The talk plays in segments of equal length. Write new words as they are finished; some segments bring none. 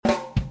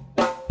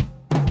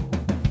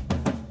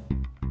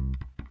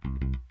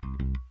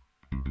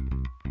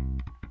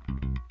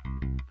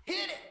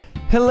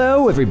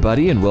Hello,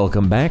 everybody, and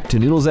welcome back to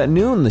Noodles at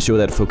Noon, the show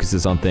that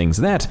focuses on things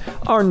that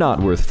are not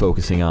worth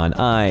focusing on.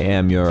 I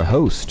am your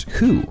host,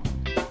 who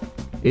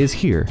is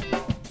here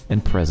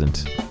and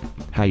present.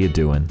 How you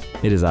doing?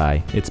 It is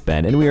I, it's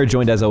Ben, and we are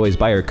joined as always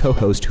by our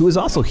co-host, who is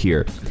also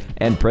here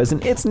and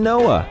present. It's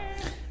Noah.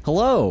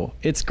 Hello.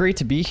 It's great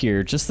to be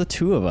here. Just the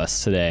two of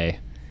us today.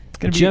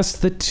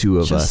 Just the two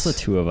of us. Just the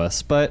two of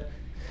us. But,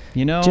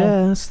 you know,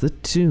 just the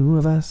two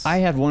of us. I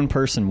had one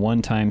person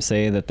one time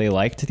say that they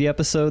liked the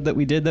episode that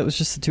we did that was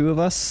just the two of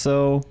us.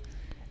 So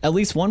at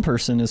least one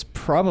person is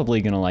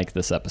probably going to like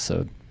this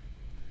episode.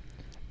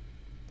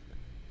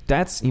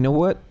 That's, you know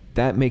what?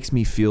 That makes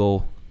me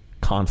feel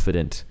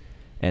confident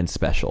and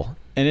special.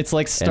 And it's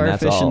like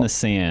starfish in the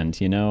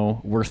sand, you know?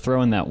 We're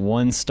throwing that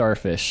one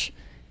starfish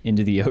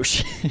into the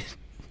ocean.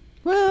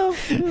 Well,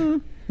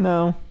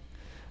 no.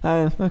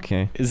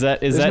 Okay. Is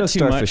that no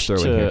too much to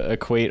here.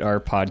 equate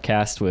our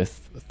podcast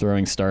with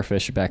throwing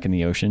starfish back in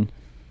the ocean?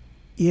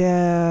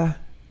 Yeah,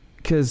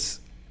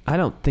 because I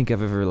don't think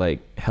I've ever,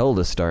 held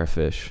a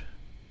starfish.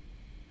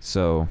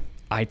 So...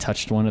 I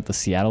touched one at the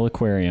Seattle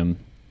Aquarium,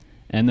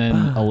 and then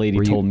a lady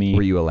told me...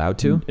 Were you allowed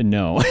to?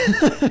 No.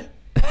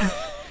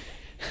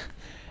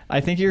 I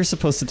think you're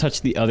supposed to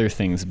touch the other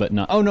things, but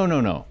not... Oh,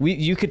 no.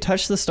 You could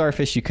touch the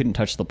starfish, you couldn't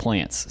touch the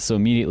plants. So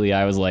immediately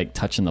I was,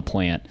 touching the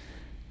plant.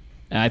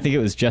 And I think it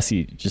was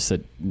Jesse just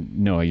said,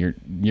 no,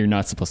 you're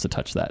not supposed to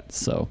touch that.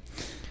 So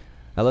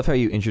I love how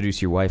you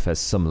introduce your wife as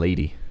some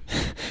lady.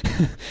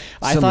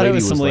 I thought it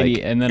was some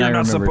lady, and then I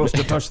remembered... You're not supposed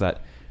to touch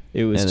that.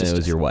 It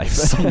was your wife.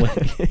 Some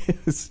lady. It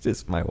was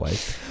just my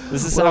wife.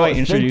 This is how I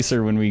introduce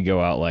her when we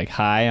go out.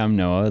 Hi, I'm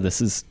Noah. This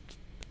is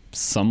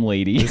some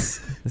lady.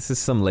 This is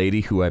some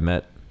lady who I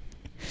met.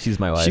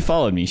 She's my wife. She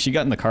followed me. She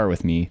got in the car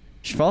with me.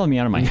 She followed me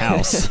out of my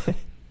house.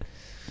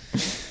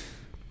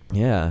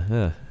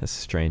 Yeah, that's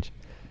strange.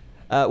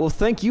 Well,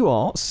 thank you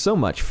all so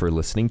much for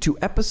listening to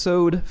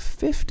episode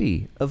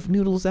 50 of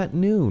Noodles at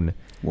Noon.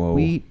 Whoa.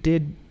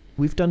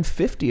 We've done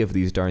 50 of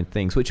these darn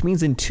things, which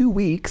means in 2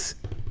 weeks,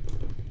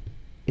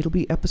 it'll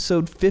be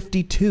episode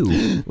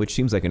 52, which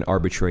seems like an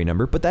arbitrary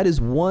number, but that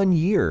is 1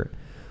 year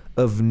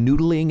of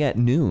noodling at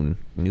noon.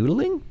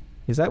 Noodling?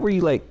 Is that where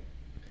you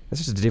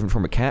that's just a different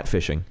form of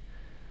catfishing.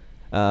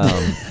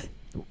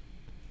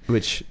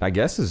 Which I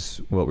guess is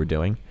what we're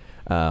doing.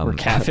 We're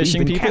catfishing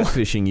we've been people?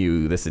 catfishing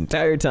you this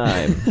entire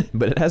time,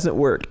 but it hasn't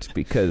worked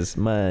because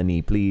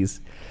money,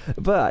 please.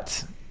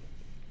 But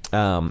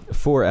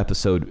for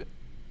episode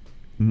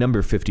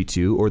number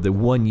 52, or the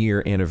 1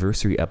 year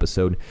anniversary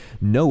episode,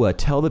 Noah,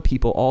 tell the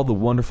people all the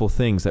wonderful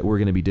things that we're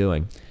going to be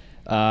doing.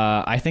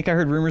 I think I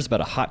heard rumors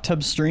about a hot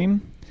tub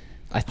stream.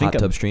 I think a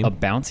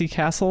bouncy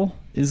castle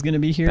is going to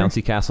be here.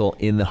 Bouncy castle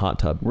in the hot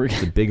tub.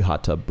 It's a big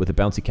hot tub with a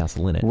bouncy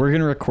castle in it. We're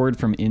going to record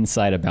from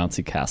inside a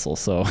bouncy castle.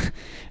 So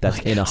that's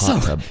in a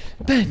hot tub.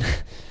 Ben,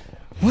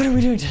 what are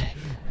we doing today?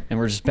 And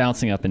we're just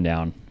bouncing up and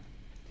down.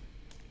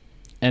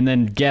 And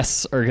then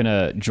guests are going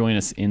to join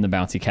us in the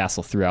bouncy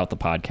castle throughout the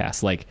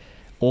podcast.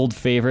 Old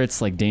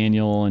favorites like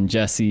Daniel and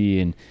Jesse,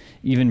 and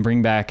even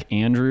bring back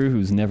Andrew,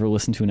 who's never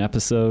listened to an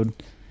episode.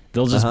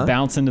 They'll just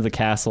bounce into the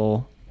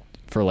castle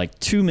for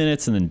 2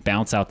 minutes and then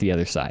bounce out the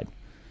other side.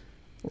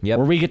 Yep.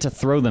 Or we get to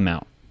throw them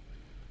out.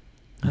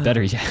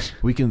 Better yet.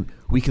 We can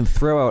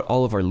throw out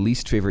all of our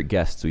least favorite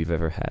guests we've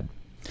ever had.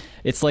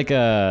 It's like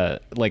a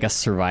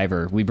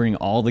Survivor. We bring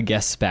all the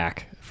guests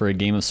back for a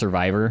game of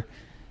Survivor,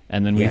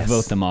 and then we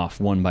vote them off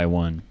one by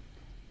one.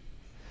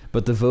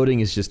 But the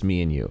voting is just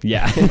me and you.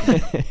 Yeah.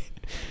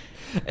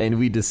 And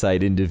we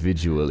decide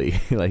individually,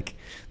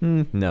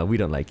 no, we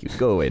don't like you.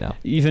 Go away now.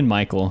 Even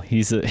Michael,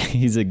 he's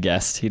a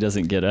guest. He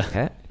doesn't get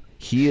a...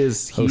 He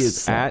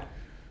is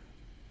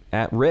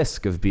at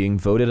risk of being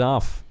voted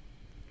off.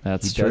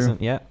 That's true.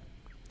 Doesn't yet.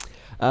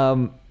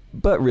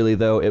 But really,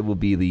 though, it will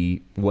be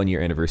the 1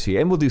 year anniversary,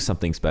 and we'll do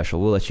something special.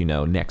 We'll let you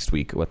know next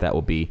week what that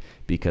will be,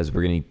 because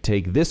we're going to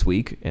take this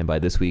week, and by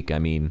this week, I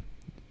mean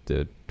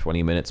the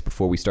 20 minutes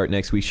before we start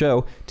next week's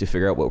show, to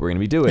figure out what we're going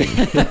to be doing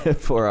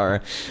for our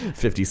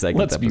 52nd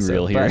Let's episode. Be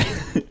real here.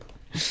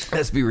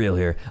 Let's be real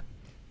here.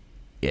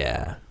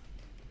 Yeah.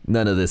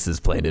 None of this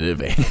is planned in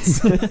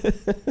advance.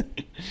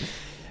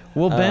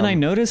 Well, Ben, I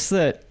noticed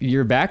that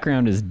your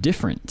background is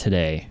different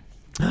today.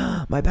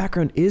 My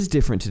background is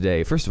different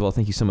today. First of all,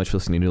 thank you so much for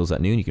listening to Noodles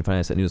at Noon. You can find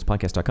us at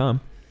noodlespodcast.com.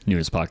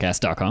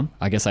 Noodlespodcast.com.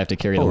 I guess I have to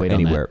carry the weight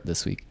anywhere. on that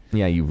this week.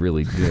 Yeah, you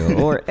really do.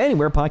 Or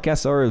anywhere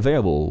podcasts are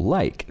available,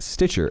 like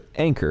Stitcher,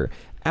 Anchor,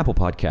 Apple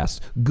Podcasts,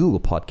 Google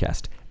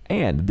Podcast,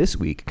 and this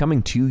week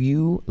coming to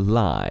you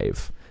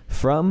live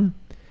from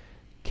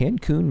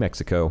Cancun,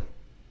 Mexico.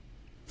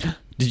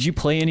 Did you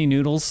play any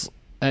Noodles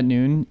at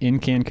Noon in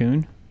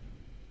Cancun?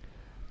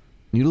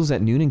 Noodles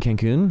at Noon in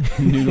Cancun?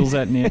 Noodles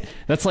at Noon.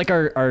 That's like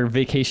our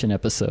vacation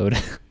episode.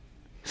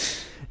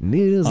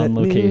 Noodles on at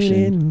location.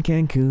 Noon in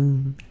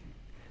Cancun.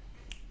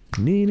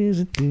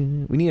 Noodles at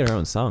Noon. We need our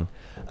own song.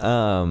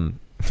 I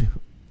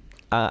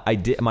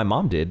did. My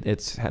mom did.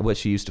 It's what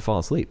she used to fall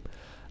asleep.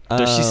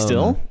 Does she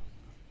still?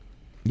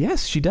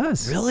 Yes, she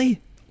does.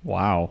 Really?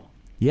 Wow.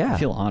 Yeah. I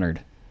feel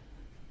honored.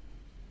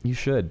 You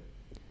should.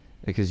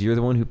 because you're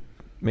the one who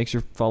makes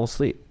her fall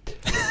asleep.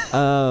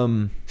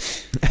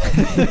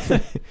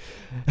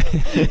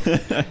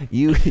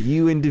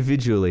 You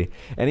individually.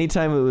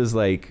 Anytime it was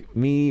like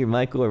me or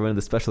Michael or one of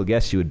the special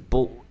guests, you would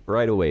bolt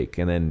right awake,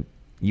 and then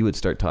you would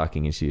start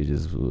talking, and she would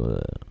just.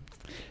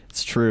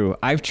 It's true.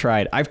 I've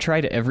tried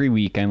every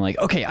week. I'm like,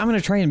 okay, I'm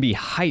gonna try and be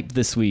hype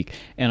this week,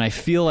 and I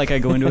feel like I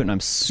go into it and I'm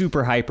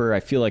super hyper.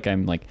 I feel like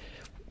I'm like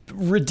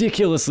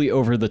ridiculously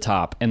over the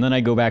top, and then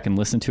I go back and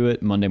listen to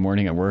it Monday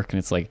morning at work, and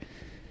it's like,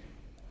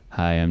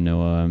 hi, I'm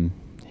Noah. I'm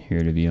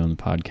here to be on the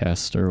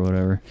podcast or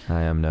whatever.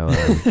 Hi, I'm Noah.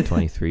 I'm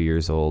 23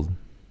 years old.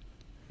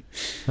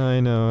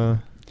 Hi,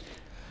 Noah.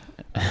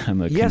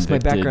 I'm a yes, convicted...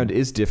 my background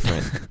is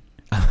different.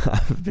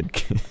 I've been.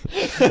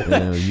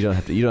 No, you don't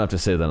have to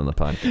say that on the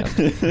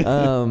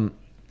podcast.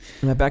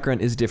 My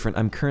background is different.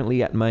 I'm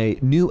currently at my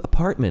new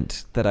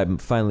apartment that I'm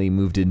finally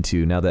moved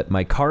into now that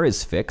my car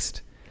is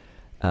fixed.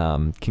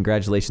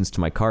 Congratulations to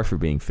my car for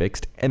being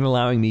fixed and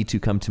allowing me to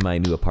come to my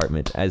new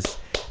apartment.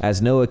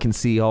 As Noah can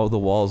see, all the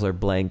walls are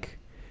blank,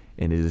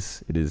 and it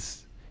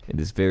is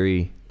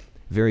very,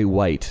 very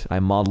white. I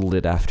modeled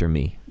it after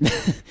me.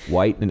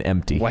 White and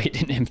empty.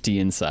 White and empty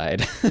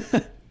inside.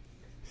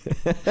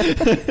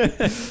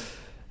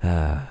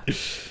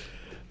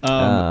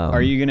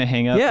 Are you gonna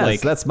hang up? Yes,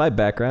 like, that's my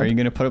background. Are you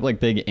gonna put up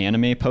like big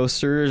anime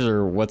posters,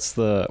 or what's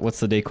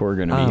the decor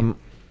gonna be?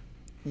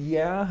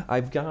 Yeah,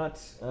 I've got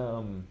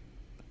a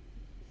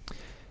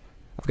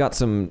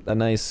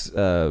nice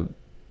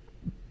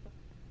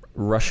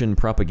Russian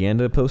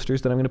propaganda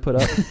posters that I'm gonna put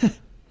up.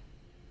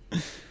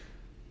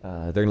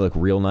 They're gonna look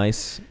real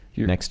nice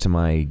next to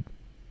my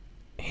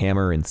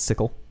hammer and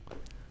sickle.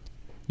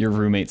 Your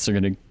roommates are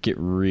going to get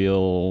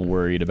real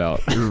worried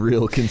about...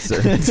 real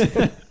concerned.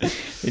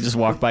 They just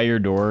walk by your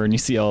door and you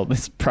see all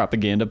these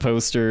propaganda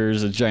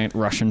posters, a giant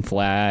Russian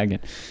flag.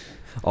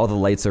 All the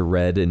lights are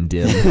red and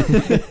dim.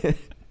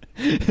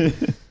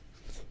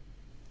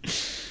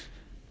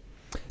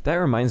 That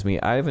reminds me,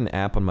 I have an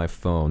app on my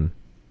phone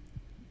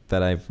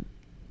that I've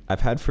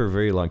had for a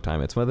very long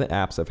time. It's one of the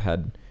apps I've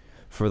had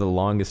for the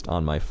longest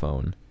on my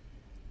phone.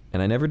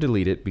 And I never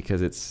delete it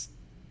because it's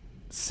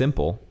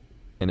simple.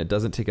 And it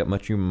doesn't take up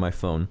much room on my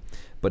phone,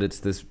 but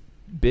it's this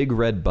big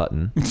red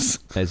button,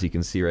 as you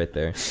can see right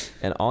there.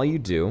 And all you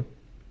do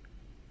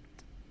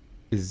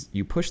is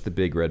you push the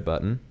big red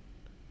button.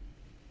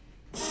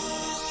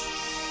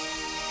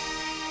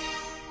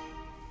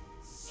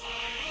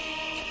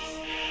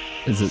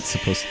 Is it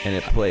supposed to? And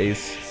it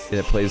plays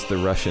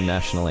the Russian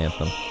national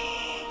anthem.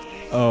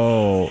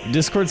 Oh,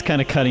 Discord's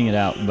kind of cutting it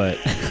out, but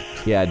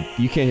yeah,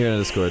 you can't hear it on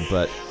Discord,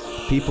 but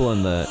people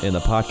in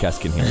the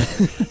podcast can hear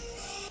it.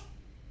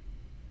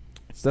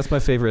 So that's my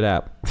favorite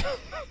app.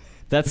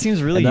 That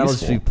seems really and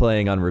useful. That'll just be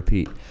playing on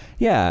repeat.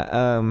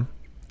 Yeah,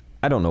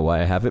 I don't know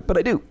why I have it, but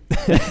I do.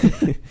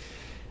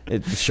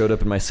 It showed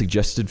up in my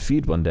suggested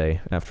feed one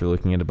day after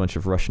looking at a bunch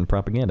of Russian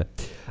propaganda.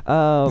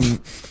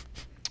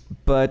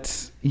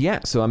 But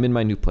yeah, so I'm in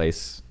my new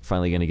place,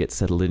 finally going to get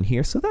settled in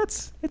here. So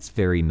it's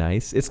very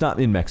nice. It's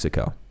not in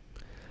Mexico.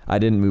 I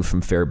didn't move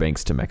from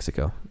Fairbanks to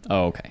Mexico.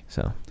 Oh, okay.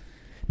 So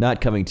not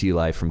coming to you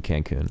live from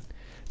Cancun.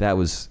 That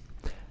was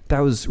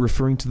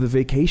referring to the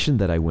vacation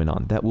that I went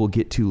on that we'll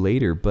get to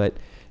later. But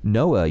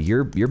Noah,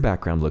 your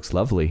background looks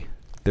lovely.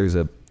 There's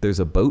a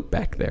boat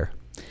back there.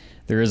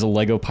 There is a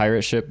Lego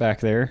pirate ship back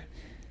there.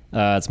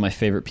 It's my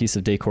favorite piece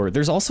of decor.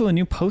 There's also a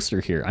new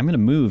poster here. I'm going to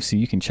move so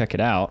you can check it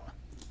out.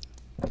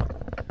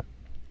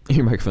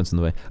 Your microphone's in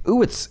the way.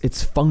 Ooh,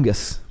 it's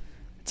fungus.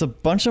 It's a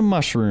bunch of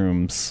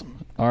mushrooms.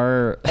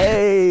 Our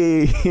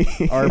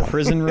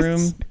prison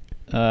room.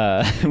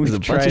 There's a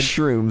bunch of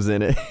shrooms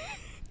in it.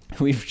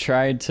 We've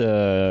tried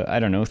to, I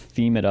don't know,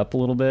 theme it up a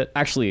little bit.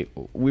 Actually,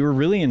 we were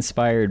really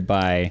inspired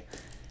by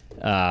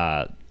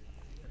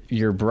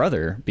your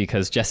brother,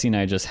 because Jesse and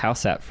I just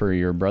house sat for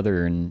your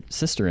brother and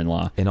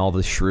sister-in-law. And all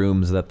the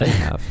shrooms that they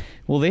have.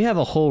 Well, they have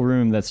a whole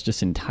room that's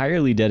just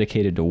entirely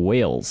dedicated to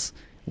whales.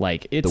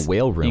 Like, it's the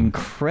whale room.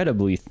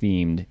 Incredibly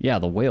themed. Yeah,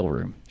 the whale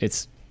room.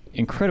 It's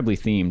incredibly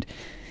themed.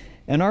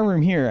 And our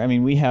room here, I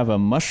mean, we have a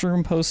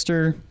mushroom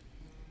poster,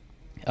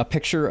 a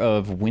picture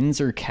of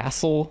Windsor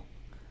Castle,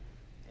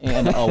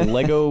 and a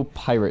Lego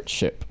pirate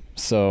ship.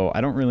 So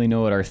I don't really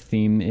know what our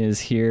theme is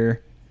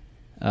here.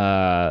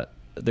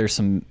 There's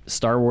some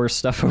Star Wars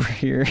stuff over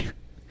here.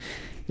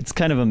 It's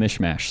kind of a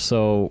mishmash.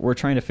 So we're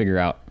trying to figure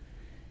out,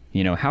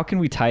 how can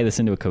we tie this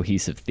into a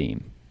cohesive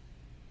theme?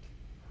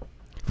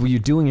 Well, you're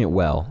doing it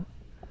well.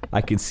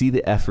 I can see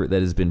the effort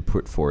that has been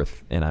put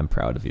forth, and I'm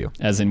proud of you.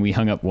 As in, we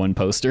hung up one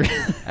poster.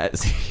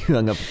 As you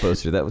hung up a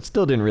poster that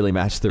still didn't really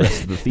match the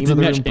rest of the theme of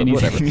the room, but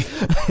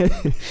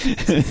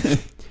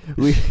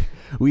whatever.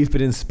 We've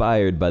been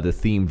inspired by the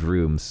themed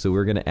rooms, so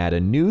we're going to add a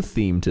new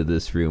theme to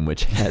this room,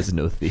 which has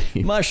no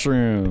theme.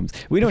 Mushrooms.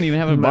 We don't even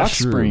have a box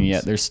spring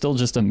yet. There's still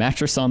just a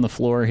mattress on the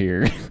floor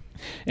here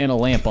and a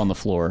lamp on the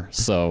floor.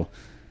 So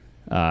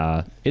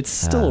it's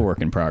still a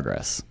work in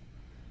progress.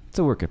 It's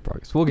a work in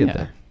progress. We'll get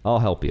there. I'll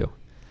help you.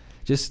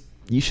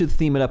 You should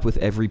theme it up with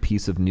every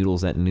piece of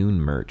Noodles at Noon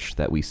merch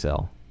that we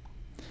sell.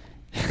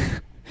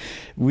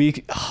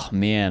 Oh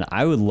man,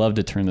 I would love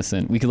to turn this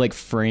in. We could like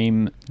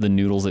frame the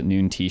Noodles at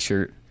Noon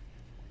t-shirt.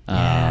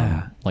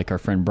 Like our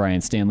friend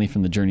Brian Stanley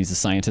from the Journeys of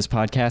Scientist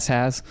podcast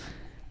has.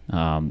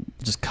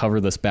 Just cover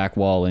this back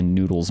wall in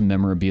Noodles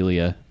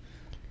memorabilia.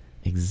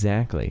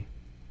 Exactly.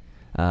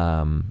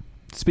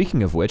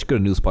 Speaking of which, go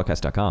to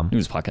newspodcast.com.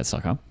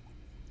 Newspodcast.com.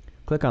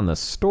 Click on the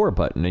store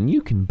button and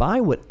you can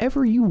buy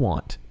whatever you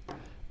want.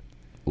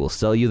 We'll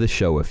sell you the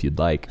show if you'd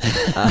like.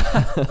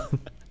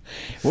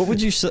 What would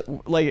you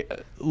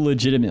like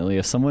legitimately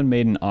if someone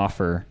made an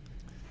offer?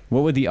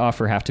 What would the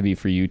offer have to be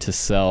for you to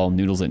sell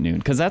Noodles at Noon?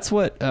 Because that's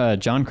what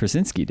John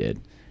Krasinski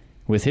did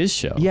with his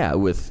show. Yeah,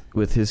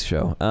 with his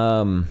show.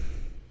 Well,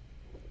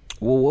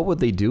 what would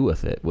they do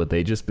with it? Would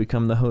they just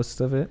become the hosts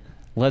of it?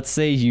 Let's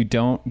say you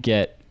don't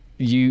get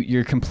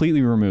you're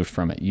completely removed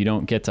from it. You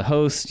don't get to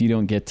host. You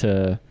don't get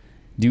to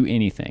do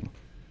anything.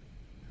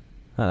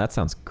 Oh, that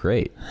sounds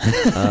great.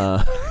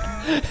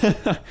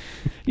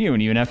 You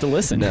don't even have to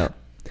listen. No,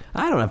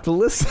 I don't have to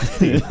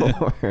listen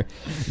anymore.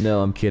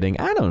 No, I'm kidding.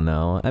 I don't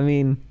know. I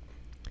mean,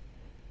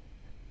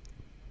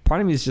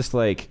 part of me is just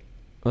like,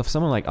 if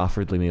someone like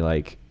offered me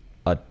like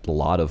a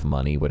lot of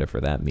money,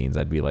 whatever that means,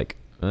 I'd be like,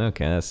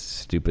 okay, that's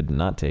stupid to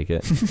not take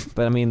it.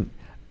 But I mean,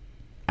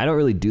 I don't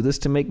really do this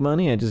to make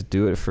money. I just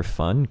do it for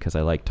fun because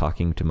I like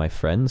talking to my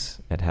friends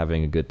and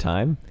having a good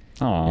time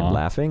and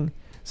laughing.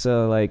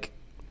 So like,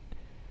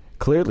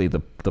 clearly the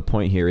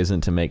point here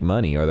isn't to make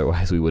money,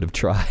 otherwise we would have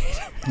tried.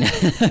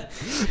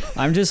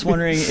 I'm just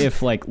wondering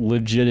if like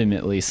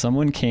legitimately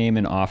someone came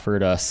and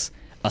offered us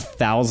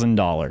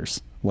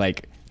 $1,000,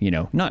 like, you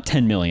know, not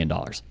 $10 million,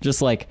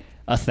 just like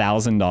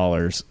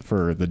 $1,000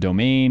 for the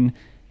domain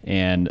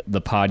and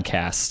the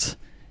podcast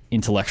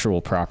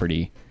intellectual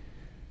property.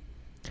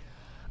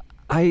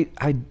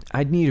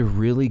 I'd need a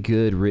really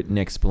good written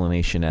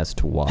explanation as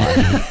to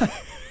why.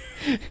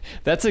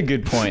 That's a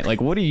good point.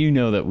 Like, what do you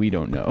know that we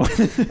don't know?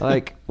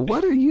 Like,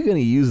 what are you going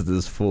to use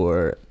this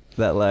for?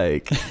 That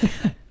like,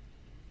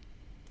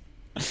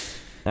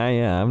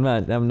 I'm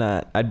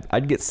not.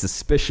 I'd get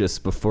suspicious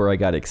before I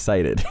got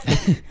excited.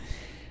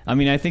 I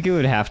mean, I think it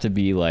would have to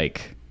be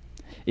like,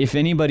 if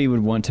anybody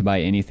would want to buy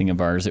anything of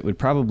ours, it would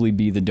probably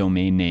be the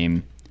domain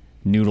name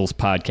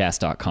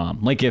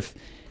noodlespodcast.com. Like if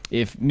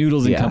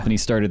Noodles and Company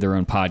started their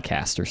own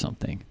podcast or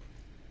something.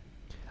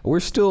 We're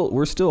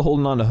still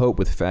holding on to hope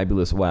with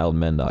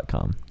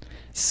fabulouswildmen.com.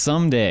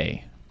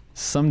 Someday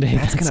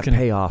that's gonna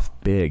pay off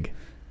big.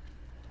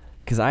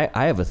 Because I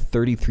have a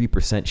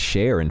 33%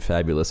 share in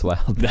Fabulous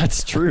Wild Men.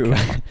 That's true.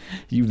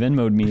 You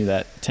Venmo'd me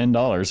that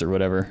 $10 or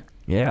whatever.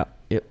 Yeah,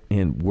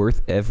 and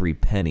worth every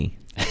penny.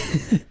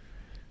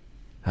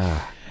 All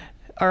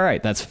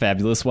right, that's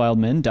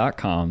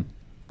fabulouswildmen.com.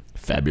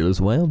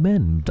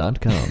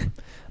 Fabulouswildmen.com.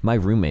 My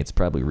roommate's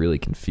probably really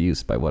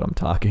confused by what I'm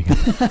talking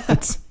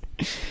about.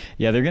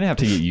 Yeah, they're going to have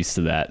to get used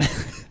to that.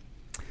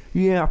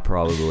 Yeah,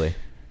 probably.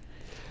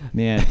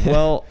 Man,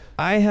 well,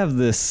 I have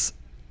this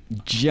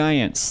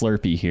giant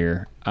Slurpee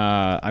here.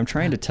 I'm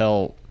trying to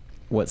tell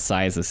what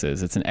size this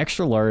is. It's an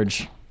extra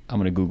large. I'm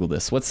going to Google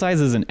this. What size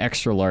is an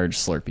extra large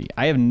Slurpee?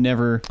 I have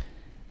never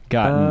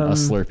gotten a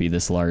Slurpee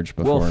this large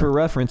before. Well, for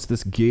reference,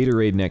 this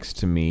Gatorade next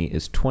to me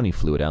is 20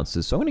 fluid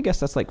ounces, so I'm going to guess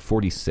that's like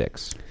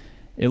 46.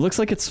 It looks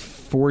like it's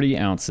 40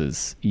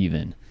 ounces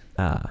even.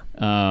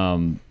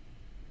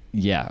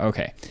 Yeah,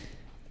 okay.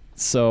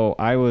 So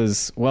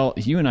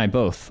you and I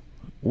both,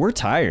 we're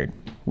tired.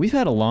 We've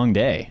had a long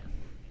day.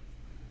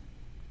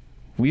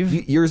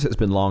 Yours has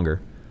been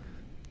longer.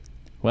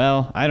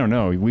 Well, I don't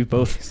know. We've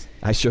both...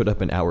 I showed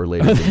up an hour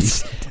later.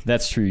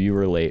 That's true. You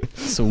were late.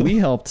 So we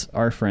helped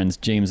our friends,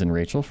 James and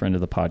Rachel, friends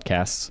of the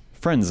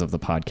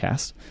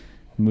podcast,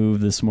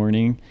 move this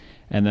morning.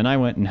 And then I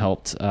went and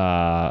helped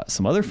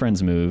some other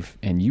friends move,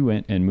 and you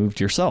went and moved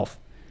yourself.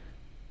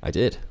 I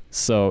did.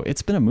 So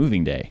it's been a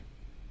moving day.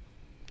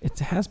 It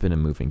has been a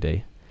moving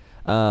day.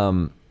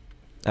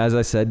 As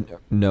I said,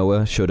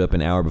 Noah showed up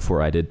an hour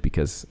before I did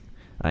because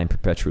I'm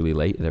perpetually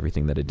late at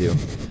everything that I do.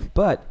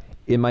 But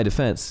in my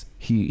defense,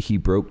 he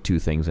broke two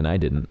things and I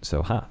didn't.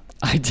 So,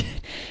 I did.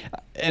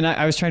 And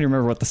I was trying to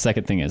remember what the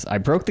second thing is. I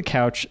broke the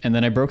couch and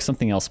then I broke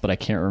something else, but I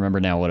can't remember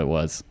now what it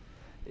was.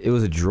 It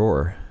was a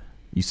drawer.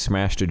 You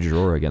smashed a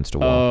drawer against a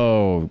wall.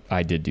 Oh,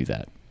 I did do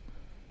that.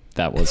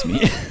 That was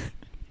me.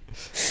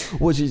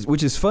 Which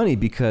is funny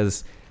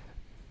because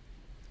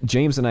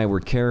James and I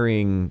were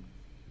carrying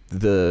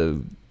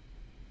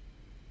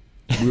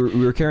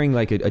we were carrying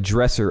like a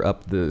dresser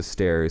up the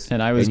stairs,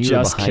 and I was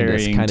just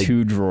carrying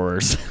two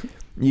drawers.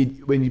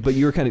 But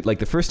you were kind of like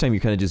the first time you're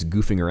kind of just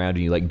goofing around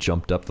and you like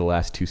jumped up the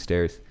last two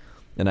stairs,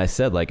 and I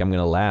said like I'm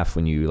gonna laugh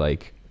when you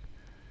like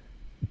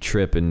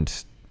trip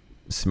and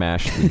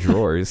smash the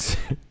drawers,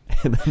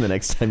 and then the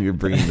next time you're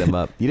bringing them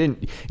up, you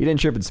didn't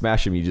trip and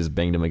smash them, you just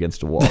banged them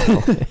against a wall.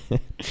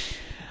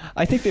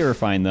 I think they were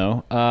fine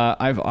though.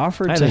 I've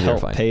offered to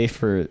help pay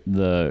for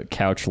the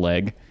couch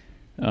leg.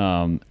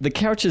 The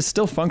couch is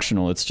still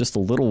functional. It's just a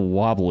little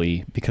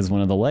wobbly because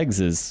one of the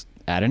legs is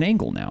at an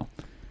angle now.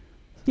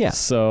 Yeah.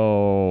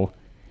 So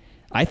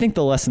I think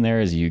the lesson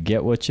there is you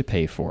get what you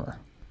pay for.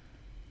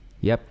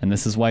 Yep. And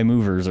this is why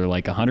movers are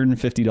like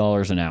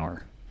 $150 an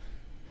hour.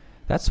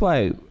 That's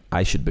why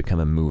I should become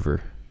a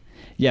mover.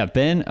 Yeah,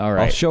 Ben, all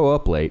right. I'll show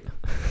up late.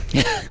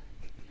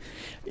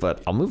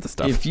 But I'll move the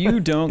stuff. If you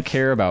don't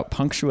care about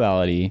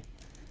punctuality,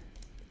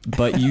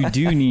 but you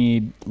do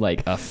need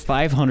like a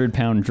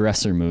 500-pound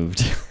dresser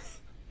moved,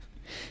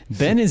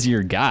 Ben is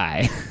your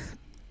guy.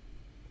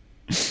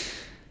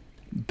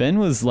 Ben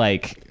was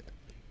like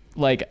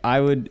I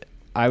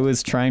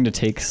was trying to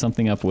take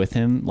something up with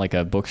him, like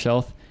a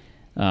bookshelf.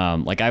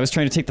 Like I was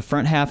trying to take the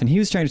front half and he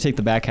was trying to take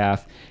the back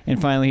half,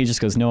 and finally he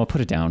just goes, "No, I'll put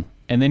it down."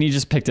 And then he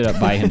just picked it up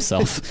by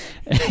himself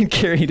and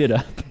carried it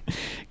up.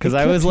 Because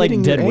I was like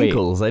dead weight.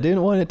 I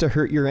didn't want it to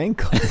hurt your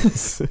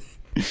ankles.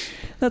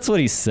 That's what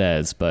he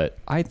says, but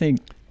I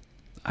think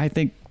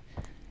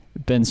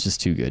Ben's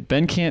just too good.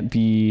 Ben can't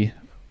be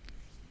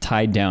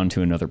tied down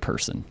to another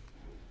person.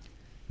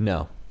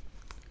 No,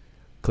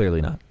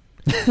 clearly not.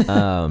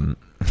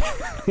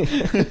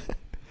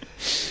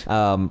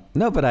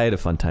 No, but I had a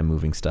fun time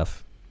moving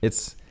stuff.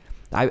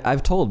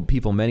 I've told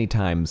people many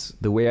times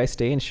the way I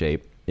stay in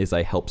shape is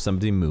I help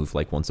somebody move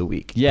like once a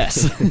week.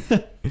 Yes.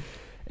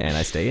 And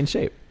I stay in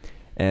shape.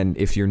 And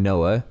if you're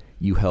Noah,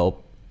 you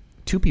help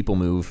two people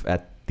move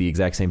at the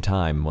exact same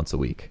time once a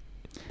week,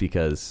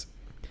 because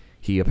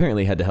he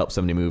apparently had to help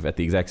somebody move at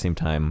the exact same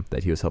time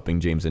that he was helping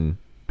James and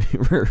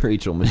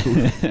Rachel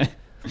move.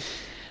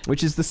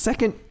 Which is the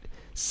second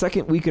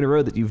week in a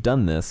row that you've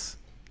done this.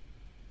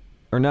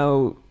 Or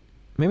no,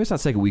 maybe it's not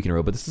second week in a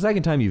row, but it's the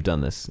second time you've done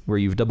this where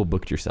you've double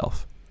booked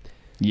yourself.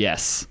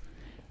 Yes.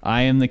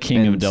 I am the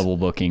king of double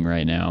booking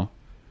right now.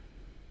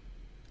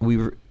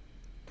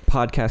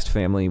 Podcast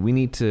family, we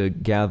need to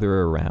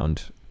gather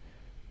around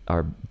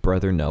our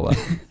brother Noah.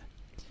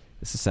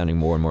 This is sounding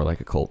more and more like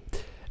a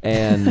cult.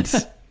 And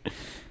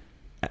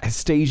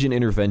stage an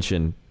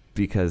intervention,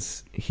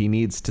 because he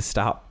needs to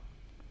stop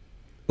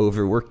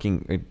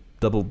overworking or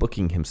double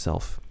booking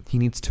himself. He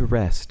needs to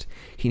rest.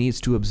 He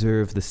needs to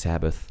observe the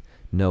Sabbath.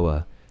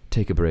 Noah,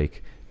 take a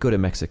break. Go to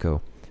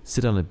Mexico.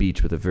 Sit on a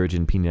beach with a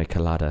virgin pina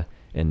colada,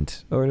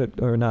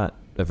 or not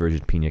a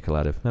virgin pina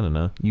colada. I don't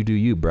know. You do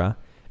you, brah.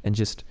 And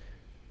just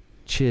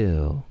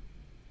chill.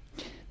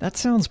 That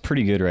sounds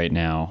pretty good right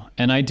now.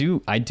 And I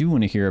do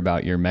want to hear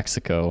about your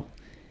Mexico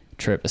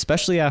trip,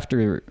 especially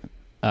after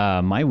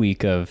my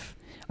week of,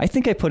 I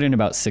think I put in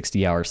about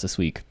 60 hours this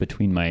week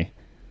between my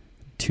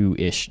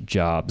 2-ish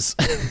jobs.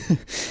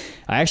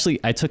 I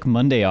took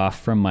Monday off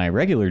from my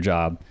regular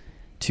job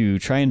to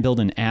try and build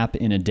an app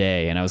in a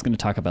day. And I was going to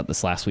talk about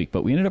this last week,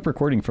 but we ended up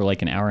recording for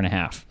like an hour and a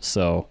half.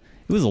 So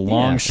it was a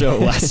long show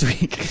last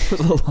week. It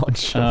was a long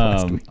show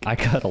last week. I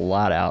cut a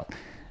lot out.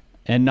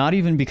 And not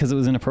even because it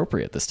was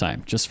inappropriate this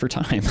time, just for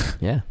time.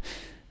 Yeah.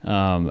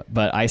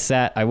 But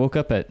I woke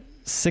up at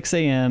 6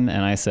 a.m.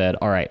 and I said,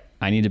 all right,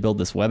 I need to build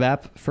this web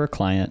app for a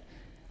client.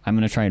 I'm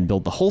going to try and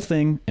build the whole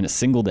thing in a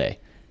single day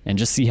and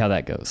just see how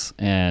that goes.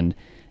 And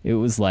it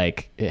was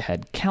like, it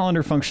had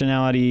calendar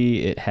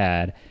functionality. It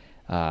had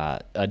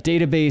a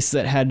database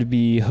that had to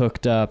be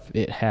hooked up.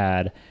 It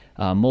had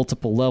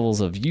multiple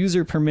levels of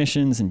user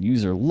permissions and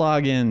user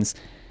logins.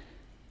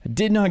 I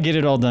did not get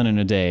it all done in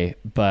a day,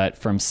 but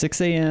from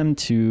 6 a.m.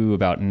 to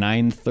about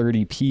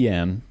 9:30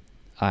 p.m.,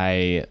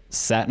 I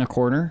sat in a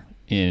corner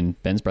in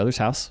Ben's brother's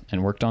house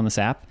and worked on this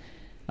app.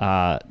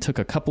 Took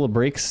a couple of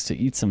breaks to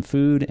eat some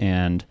food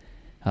and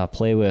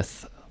play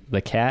with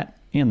the cat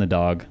and the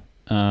dog,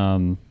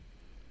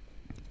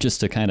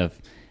 just to kind of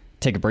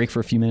take a break for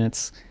a few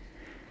minutes.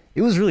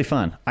 It was really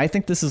fun. I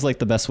think this is like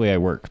the best way I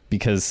work,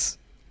 because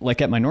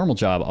like at my normal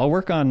job, I'll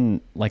work on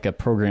like a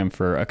program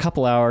for a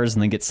couple hours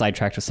and then get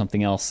sidetracked with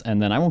something else.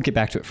 And then I won't get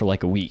back to it for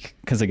like a week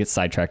because I get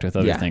sidetracked with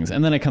other things.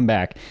 And then I come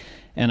back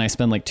and I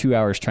spend like 2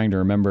 hours trying to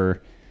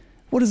remember,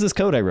 what is this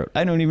code I wrote?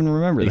 I don't even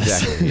remember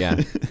this. Exactly,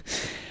 yeah.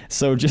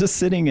 So just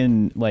sitting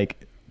and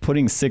like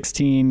putting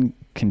 16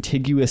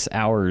 contiguous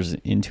hours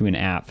into an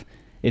app,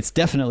 it's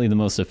definitely the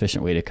most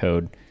efficient way to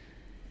code.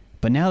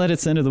 But now that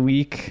it's end of the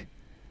week,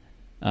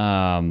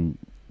 all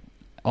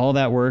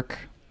that work,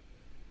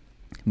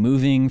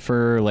 moving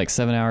for like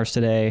 7 hours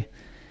today,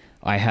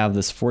 I have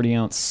this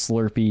 40-ounce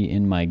Slurpee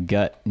in my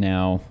gut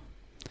now.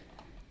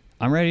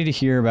 I'm ready to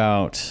hear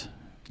about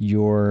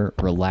your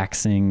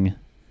relaxing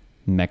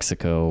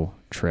Mexico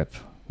trip.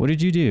 What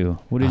did you do?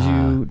 What did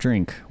you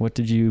drink? What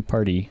did you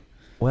party?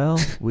 Well,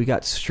 we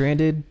got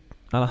stranded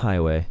on a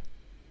highway.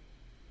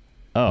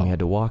 Oh. We had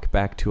to walk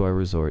back to our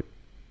resort.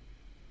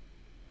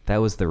 That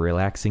was the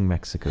relaxing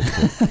Mexico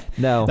trip.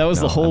 No, that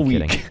was the whole I'm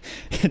week. kidding.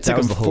 It took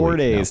them 4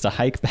 days to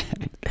hike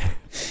back.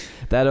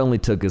 That only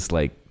took us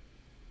like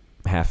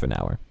half an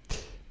hour,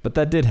 but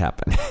that did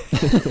happen.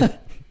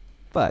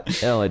 But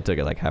it only took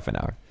it like half an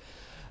hour.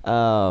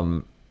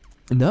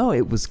 No,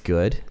 it was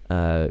good.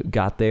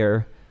 Got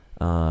there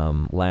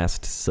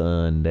last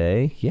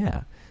Sunday.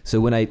 Yeah. So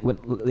when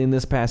in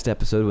this past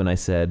episode, when I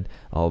said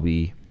by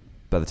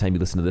the time you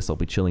listen to this, I'll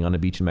be chilling on a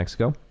beach in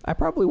Mexico, I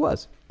probably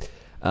was.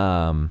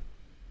 One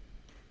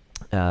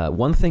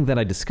thing that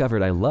I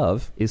discovered I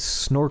love is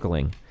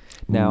snorkeling.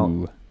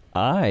 Now,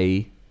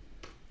 I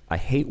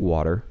hate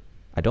water.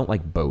 I don't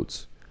like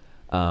boats.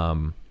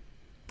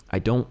 I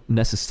don't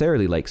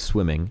necessarily like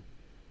swimming.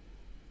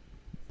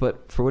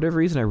 But for whatever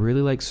reason, I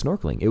really like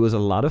snorkeling. It was a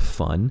lot of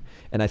fun.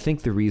 And I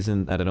think the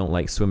reason that I don't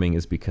like swimming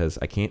is because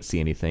I can't see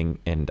anything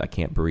and I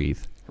can't breathe.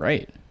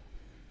 Right.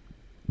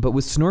 But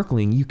with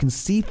snorkeling, you can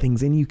see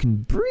things and you can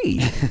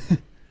breathe.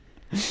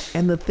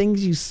 And the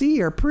things you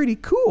see are pretty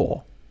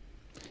cool.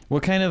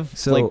 What kind of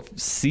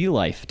sea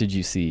life did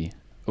you see?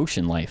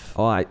 Ocean life?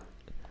 Oh,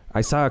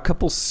 I saw a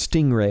couple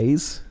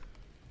stingrays.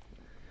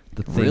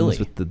 The things Really?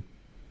 with the...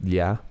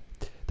 Yeah.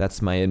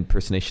 That's my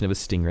impersonation of a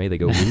stingray. They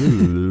go...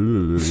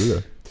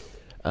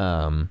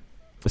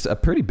 It's a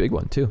pretty big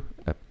one, too.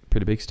 A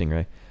pretty big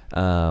stingray.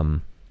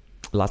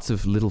 Lots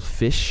of little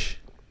fish.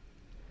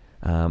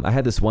 I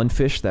had this one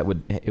fish that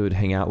would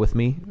hang out with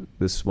me.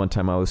 This one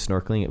time I was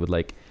snorkeling, it would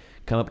like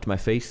come up to my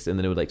face and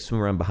then it would like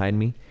swim around behind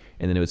me,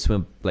 and then it would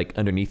swim like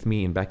underneath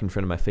me and back in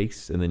front of my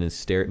face, and then it'd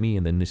stare at me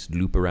and then just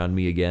loop around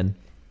me again.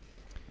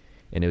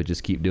 And it would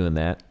just keep doing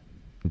that.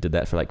 Did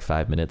that for like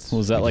 5 minutes.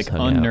 Was that like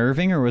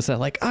unnerving, or was that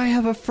like, I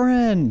have a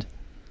friend?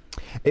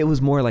 It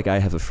was more like I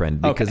have a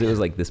friend, because it was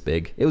like this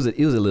big. It was a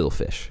little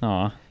fish.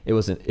 Aw. It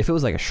wasn't. If it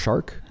was like a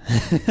shark,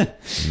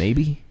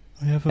 maybe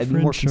I have I'd be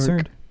more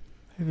concerned.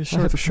 I have a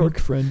I have a shark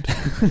friend.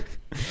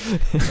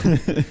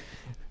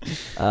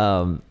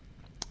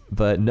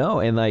 But no,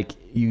 and like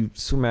you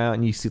swim out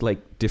and you see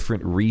like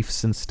different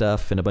reefs and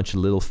stuff and a bunch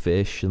of little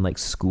fish and like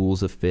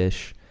schools of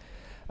fish.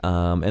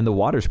 And the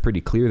water's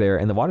pretty clear there,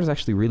 and the water's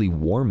actually really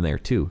warm there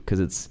too,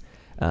 because it's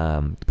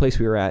the place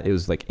we were at. It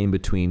was like in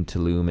between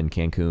Tulum and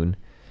Cancun,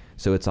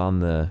 so it's on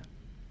the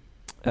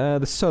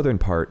southern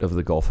part of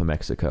the Gulf of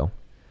Mexico.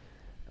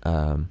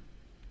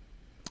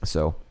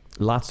 So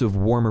lots of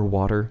warmer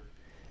water.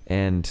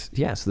 And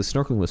yeah, so the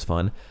snorkeling was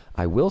fun.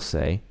 I will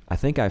say, I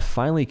think I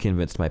finally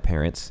convinced my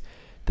parents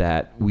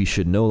that we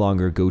should no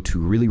longer go to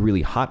really,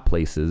 really hot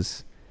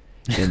places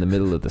in the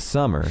middle of the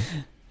summer.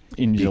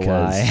 In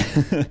July.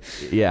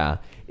 Yeah,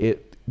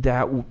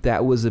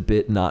 that was a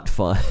bit not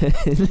fun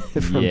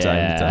from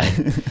time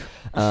to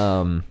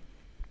time.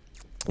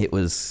 It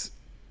was,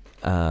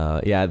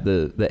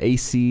 the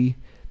AC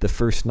the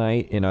first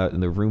night in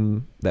the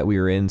room that we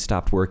were in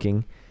stopped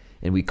working,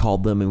 and we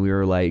called them and we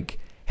were like,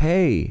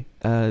 hey,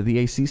 the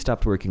AC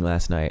stopped working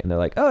last night. And they're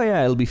like, oh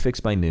yeah, it'll be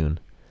fixed by noon.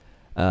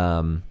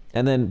 And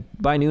then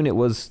by noon it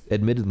was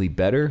admittedly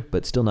better,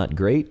 but still not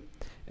great.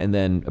 And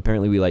then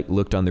apparently we like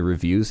looked on the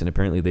reviews, and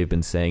apparently they've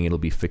been saying it'll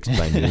be fixed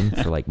by noon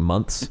for like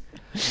months.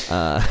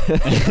 So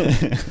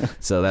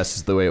that's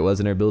just the way it was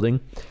in our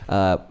building.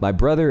 My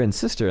brother and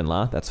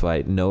sister-in-law, that's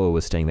why Noah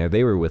was staying there,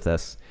 they were with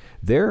us.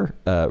 Their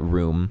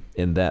room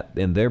in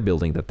their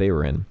building that they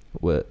were in,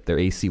 their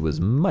AC was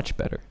much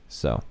better.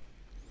 So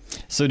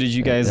did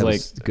you guys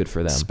like good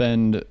for them.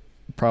 Spend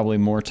probably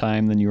more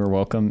time than you were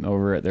welcome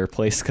over at their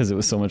place because it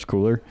was so much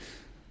cooler?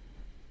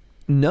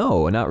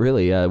 No, not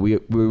really. We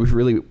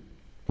really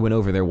went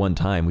over there one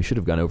time. We should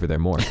have gone over there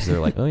more, because they're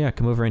like, oh yeah,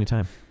 come over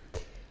anytime.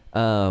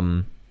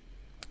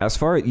 As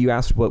far as you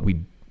asked what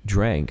we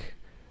drank,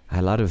 I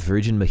had a lot of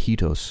virgin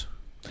mojitos.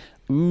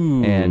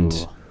 Ooh. And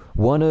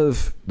one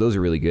of those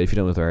are really good. If you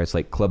don't know what they are, it's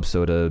like club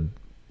soda,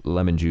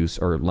 lemon juice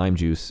or lime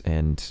juice,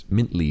 and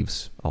mint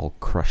leaves all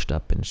crushed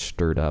up and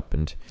stirred up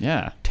and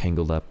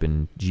tangled up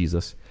in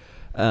Jesus.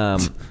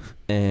 And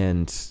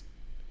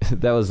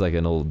that was like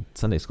an old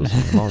Sunday school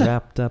song. I'm all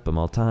wrapped up, I'm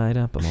all tied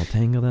up, I'm all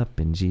tangled up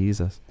in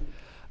Jesus.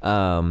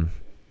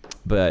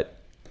 But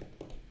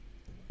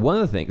one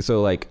of the things,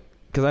 so like,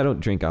 because I don't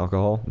drink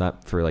alcohol,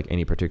 not for like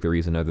any particular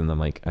reason other than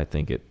like I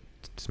think it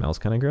smells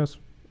kind of gross,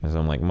 so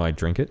I'm like, might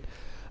drink it.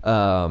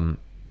 Valid,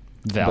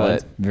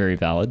 very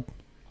valid.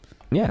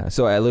 Yeah,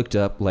 so I looked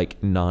up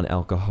like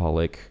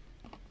non-alcoholic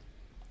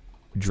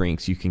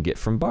drinks you can get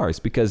from bars,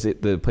 because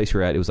the place we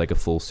were at, it was like a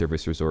full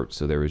service resort,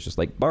 so there was just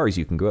like bars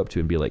you can go up to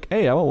and be like,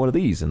 hey, I want one of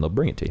these, and they'll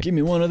bring it to you. Give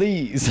me one of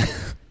these.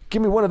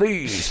 Give me one of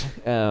these.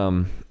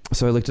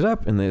 So I looked it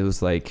up, and it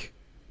was like,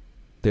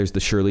 there's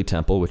the Shirley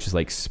Temple, which is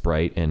like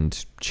Sprite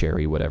and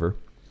cherry, whatever.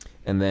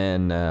 And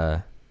then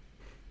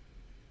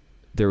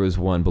there was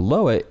one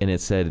below it, and it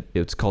said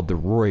it's called the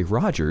Roy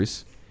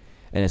Rogers,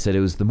 and it said it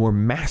was the more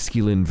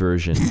masculine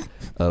version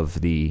of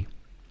the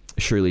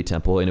Shirley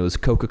Temple, and it was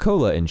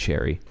Coca-Cola and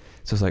cherry.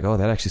 So I was like, oh,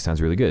 that actually sounds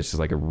really good. It's just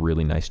like a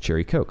really nice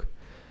cherry Coke.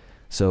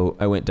 So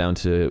I went down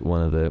to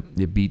one of the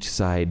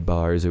beachside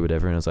bars or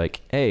whatever, and I was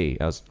like, hey,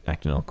 I was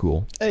acting all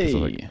cool. Hey, I was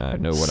like, I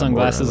know what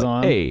sunglasses I'm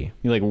on. Hey.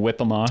 You like whip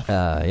them off?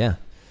 Yeah.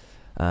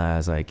 I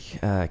was like,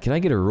 can I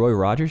get a Roy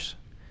Rogers?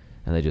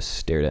 And they just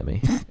stared at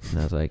me. And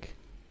I was like,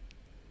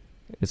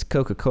 it's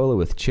Coca-Cola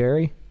with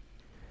cherry?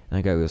 And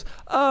the guy goes,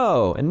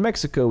 oh, in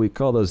Mexico we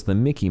call those the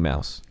Mickey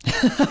Mouse.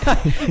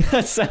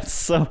 That sounds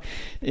so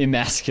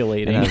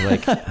emasculating. And I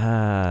was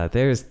like,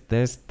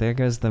 there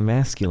goes the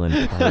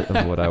masculine part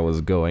of what I was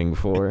going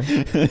for.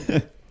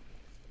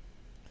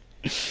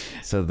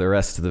 So the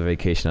rest of the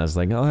vacation I was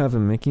like, I'll have a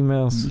Mickey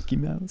Mouse. Mickey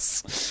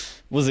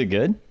Mouse. Was it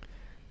good?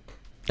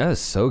 That was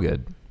so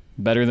good.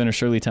 Better than a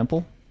Shirley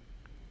Temple?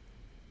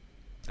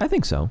 I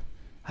think so.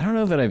 I don't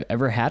know that I've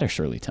ever had a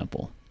Shirley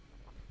Temple.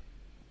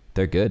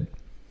 They're good.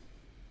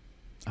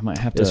 I might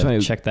have It's to funny.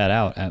 check that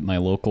out at my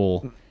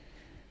local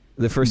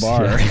The first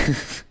bar. yeah,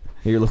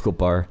 your local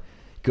bar.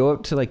 Go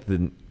up to like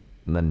the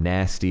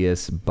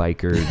nastiest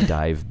biker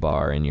dive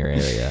bar in your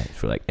area.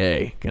 If you're like,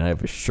 hey, can I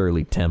have a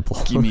Shirley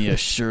Temple? Give me a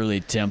Shirley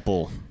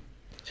Temple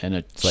and a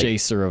like-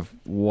 chaser of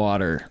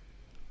water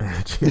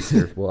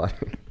Chaser of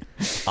water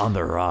on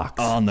the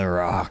rocks. on the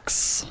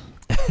rocks.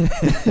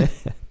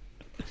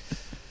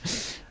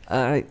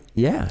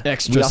 Yeah.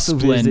 Extra We also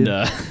visited-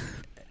 Splenda.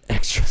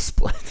 Extra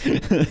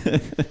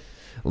Splenda.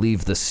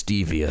 Leave the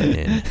stevia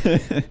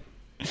in.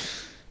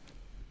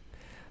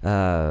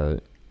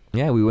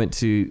 Yeah, we went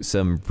to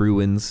some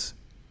ruins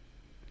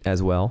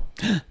as well.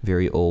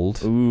 Very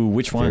old. Ooh,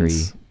 which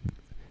ones?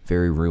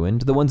 Very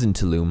ruined. The ones in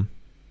Tulum.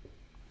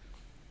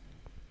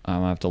 I'm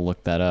gonna have to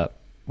look that up.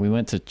 We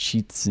went to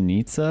Chichen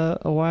Itza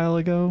a while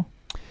ago.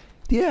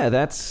 Yeah,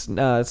 it's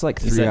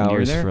like Is 3 that near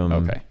hours there? from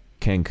Okay.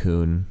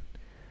 Cancun.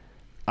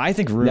 I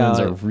think ruins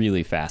No. are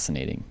really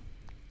fascinating.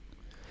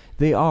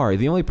 They are.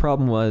 The only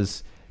problem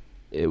was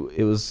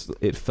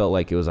it felt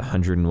like it was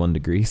 101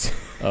 degrees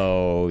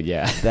Oh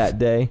yeah. that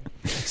day.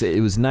 So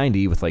it was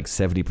 90 with like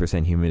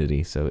 70%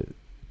 humidity. So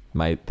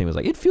my thing was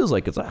like, it feels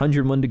like it's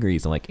 101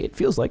 degrees. I'm like, it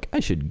feels like I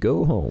should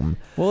go home.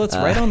 Well, it's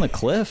right on the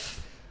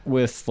cliff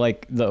with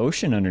like the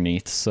ocean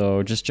underneath,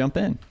 so just jump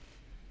in.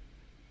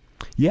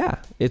 Yeah,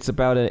 it's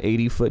about an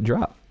 80-foot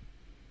drop.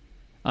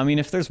 I mean,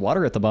 if there's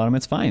water at the bottom,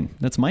 it's fine.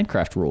 That's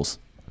Minecraft rules.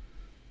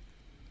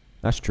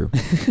 That's true.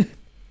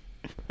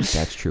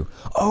 That's true.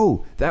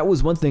 Oh, that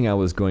was one thing I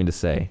was going to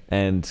say.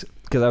 And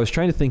because I was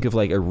trying to think of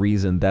like a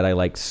reason that I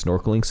like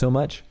snorkeling so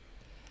much.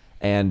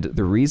 And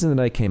the reason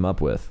that I came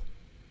up with,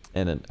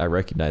 and I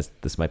recognize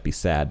this might be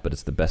sad, but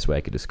it's the best way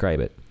I could describe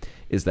it,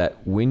 is that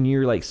when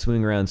you're like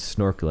swimming around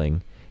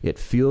snorkeling, it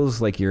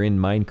feels like you're in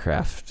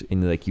Minecraft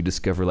and like you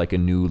discover like a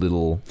new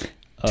little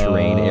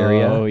terrain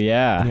area. Oh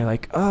yeah. And you're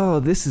like,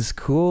 oh, this is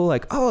cool.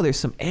 Like, oh, there's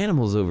some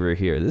animals over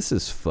here. This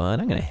is fun.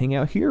 I'm going to hang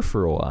out here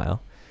for a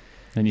while.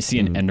 And you see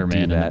an do Enderman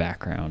in the that.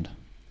 background.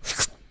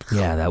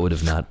 Yeah, that would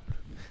have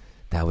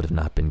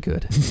not been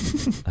good.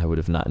 I would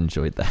have not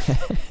enjoyed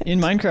that. In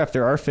Minecraft,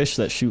 there are fish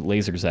that shoot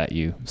lasers at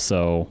you.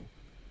 So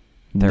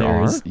There are?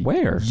 there's-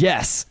 Where?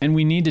 Yes, and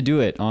we need to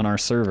do it on our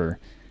server.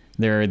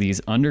 There are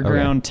these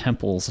underground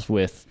temples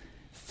with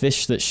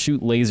fish that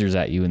shoot lasers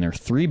at you, and there are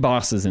 3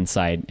 bosses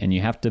inside, and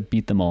you have to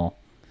beat them all.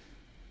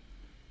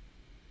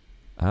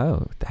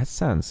 Oh, that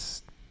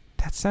sounds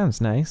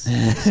nice.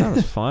 That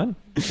sounds fun.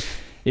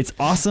 It's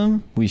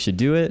awesome. We should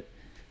do it.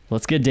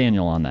 Let's get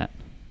Daniel on that.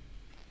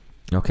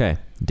 Okay,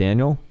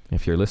 Daniel,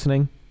 if you're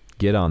listening,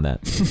 get on that.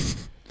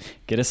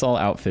 Get us all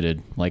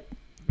outfitted like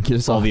Get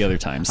us all off. the other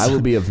times. I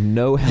will be of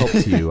no help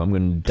to you. I'm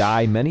going to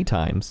die many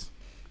times.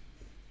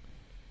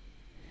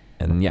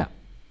 And yeah,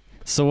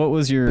 So what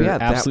was your But yeah,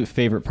 that- absolute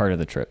favorite part of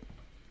the trip?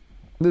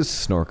 this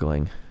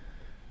snorkeling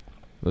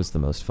was the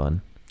most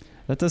fun.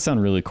 That does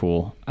sound really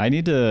cool. I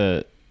need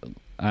to,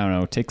 I don't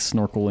know, take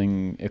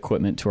snorkeling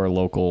equipment to our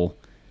local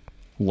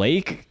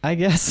lake, I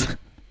guess.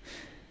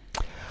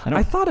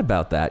 I thought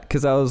about that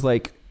because I was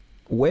like,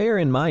 where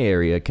in my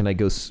area can I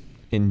go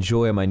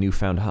enjoy my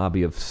newfound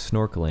hobby of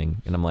snorkeling?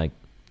 And I'm like,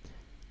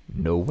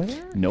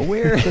 nowhere?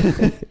 Nowhere.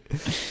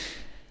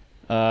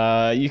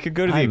 You could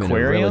go to the I'm in a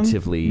aquarium,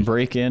 relatively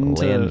break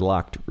into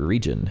landlocked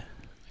region.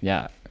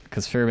 Yeah,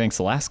 because Fairbanks,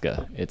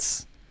 Alaska,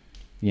 it's,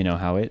 you know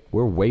how it,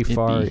 We're way It'd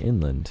far be-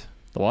 inland.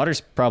 the water's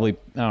probably,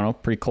 I don't know,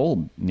 pretty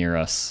cold near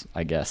us,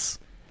 I guess.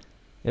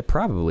 It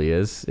probably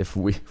is if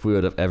we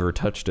would have ever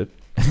touched it.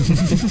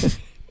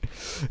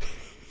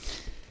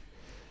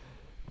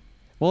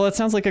 Well, it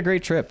sounds like a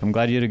great trip. I'm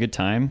glad you had a good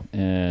time,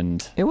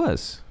 and It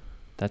was.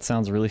 that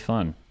sounds really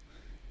fun.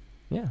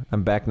 Yeah,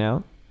 I'm back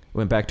now.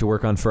 Went back to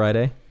work on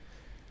Friday.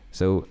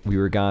 So we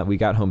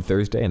got home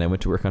Thursday and I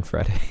went to work on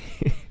Friday.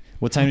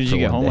 What time did For you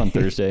get one home on day.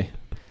 Thursday?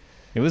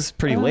 It was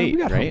pretty We late,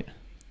 got right?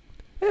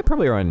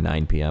 Probably around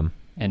 9 p.m.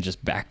 And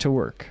just back to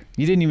work.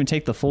 You didn't even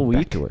take the full Back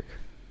week? to work.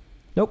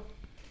 Nope.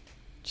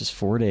 Just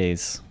 4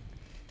 days.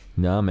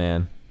 Nah,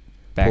 man.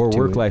 Back Poor to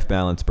work-life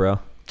balance, bro.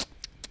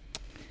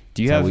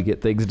 Do you That's how have we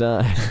get things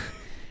done.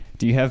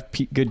 Do you have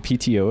good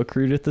PTO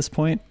accrued at this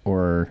point,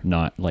 or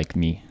not like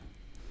me?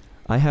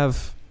 I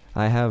have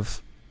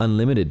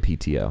unlimited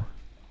PTO.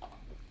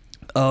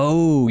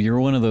 Oh, you're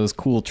one of those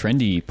cool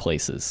trendy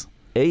places.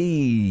 Hey,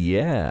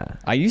 yeah.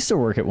 I used to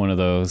work at one of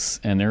those,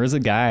 and there was a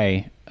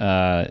guy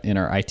in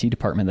our IT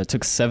department that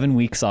took 7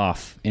 weeks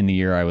off in the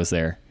year I was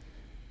there.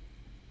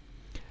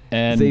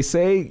 And They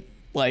say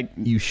like,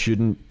 you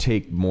shouldn't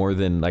take more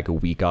than like a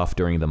week off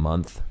during the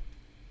month.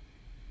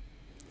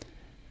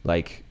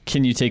 Like,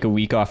 can you take a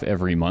week off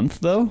every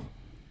month though?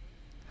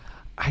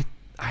 I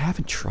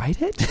haven't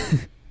tried it.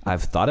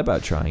 I've thought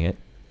about trying it.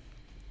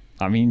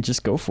 I mean,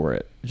 just go for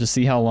it. Just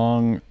see how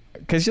long,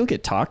 because you'll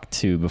get talked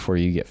to before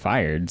you get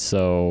fired.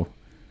 So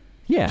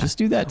Yeah. just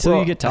do that till Well,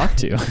 you get talked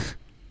to.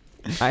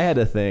 I had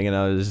a thing, and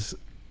I was,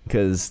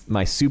 because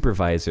my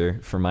supervisor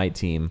for my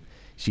team,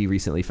 she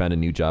recently found a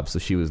new job, so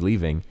she was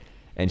leaving,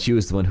 and she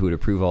was the one who would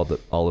approve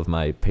all of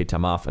my paid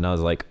time off, and I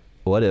was like,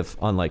 what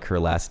if on like her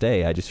last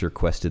day, I just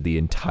requested the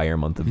entire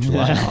month of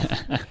July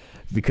off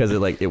because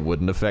it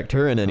wouldn't affect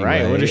her in any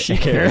way. Right? What does she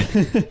care?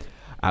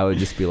 I would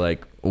just be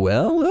like,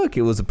 well, look,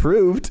 it was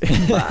approved.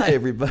 Bye,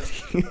 everybody.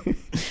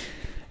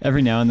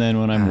 Every now and then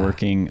when I'm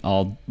working,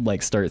 I'll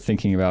like start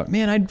thinking about,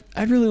 man,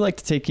 I'd really like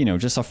to take,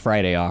 just a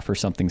Friday off or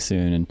something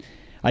soon. And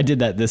I did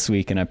that this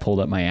week, and I pulled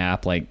up my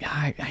app. Like,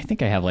 I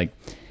think I have like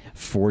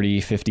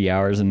 40, 50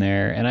 hours in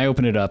there, and I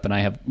open it up and I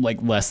have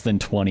like less than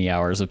 20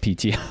 hours of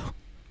PTO.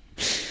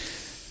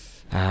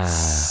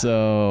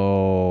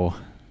 So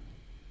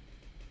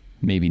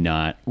maybe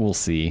not. We'll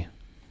see.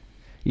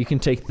 You can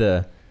take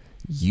the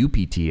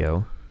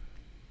UPTO.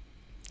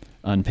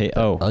 Unpaid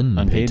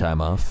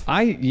time off.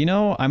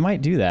 I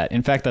might do that.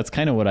 In fact, that's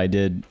kind of what I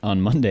did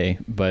on Monday,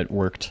 but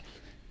worked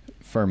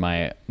for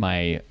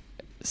my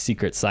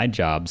secret side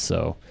job.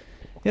 So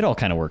it all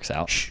kind of works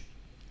out. Shh.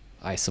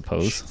 I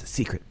suppose. It's a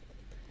secret.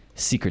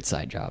 Secret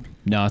side job.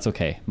 No, it's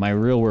okay. My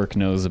real work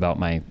knows about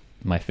my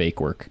fake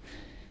work.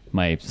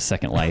 My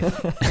second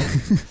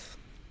life.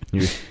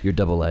 Your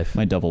double life.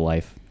 My double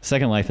life.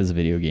 Second life is a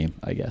video game,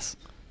 I guess.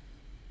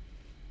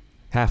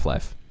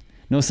 Half-Life.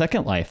 No,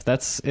 Second Life.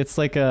 It's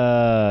like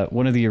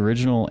one of the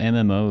original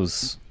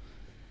MMOs.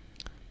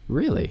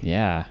 Really?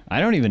 Yeah.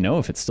 I don't even know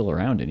if it's still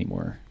around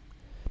anymore.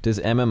 Does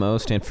MMO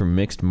stand for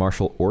Mixed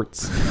Martial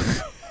Arts?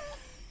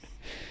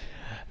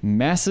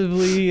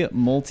 Massively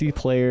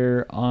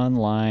multiplayer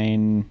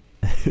online.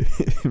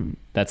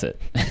 That's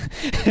it.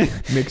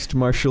 Mixed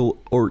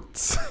Martial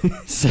Arts.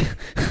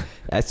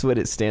 That's what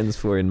it stands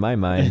for in my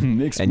mind.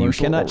 Mixed and you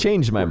martial cannot arts.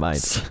 change my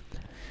mind.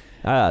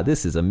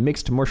 This is a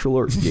mixed martial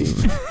arts game.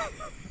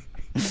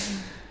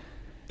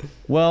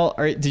 Well,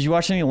 did you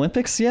watch any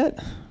Olympics yet?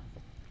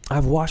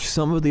 I've watched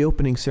some of the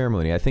opening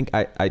ceremony. I think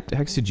I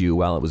texted you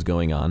while it was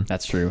going on.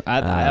 That's true.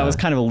 That was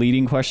kind of a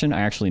leading question.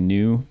 I actually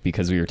knew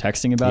because we were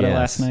texting about it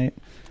last night.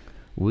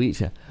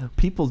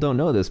 People don't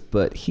know this,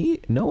 but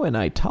Noah and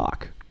I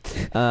talk.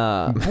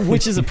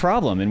 Which is a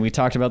problem. And we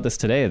talked about this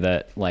today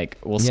that like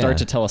we'll start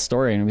to tell a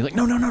story and we'll be like,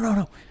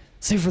 no.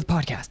 Save it for the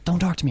podcast. Don't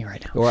talk to me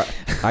right now. Or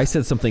I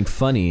said something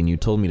funny and you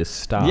told me to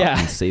stop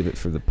and save it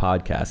for the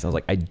podcast. And I was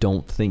like, I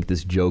don't think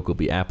this joke will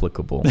be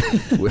applicable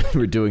when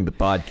we're doing the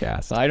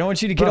podcast. I don't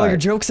want you to get all your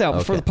jokes out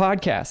before the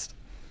podcast.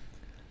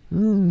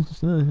 I'm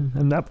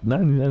not, I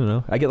don't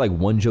know. I get like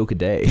one joke a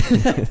day.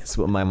 That's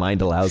what my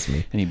mind allows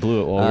me. And he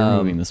blew it while we were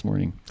moving this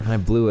morning. And I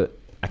blew it.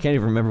 I can't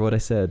even remember what I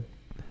said.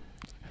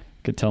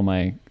 Could tell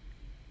No,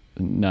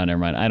 never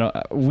mind.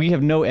 We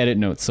have no edit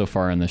notes so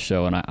far on this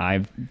show, and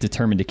I've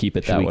determined to keep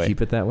it that way. Should we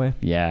keep it that way?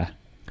 Yeah.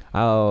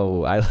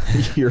 Oh,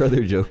 your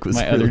other joke was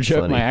my really other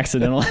joke, funny. my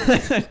accidental.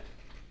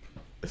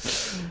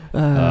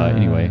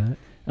 Anyway,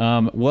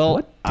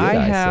 well, I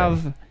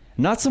have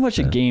not so much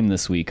a game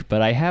this week,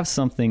 but I have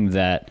something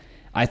that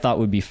I thought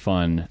would be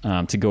fun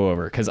to go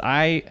over because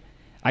I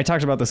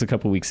talked about this a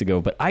couple weeks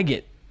ago, but I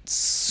get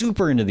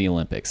super into the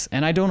Olympics,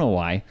 and I don't know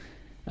why.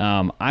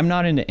 I'm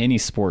not into any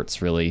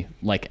sports really,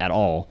 like at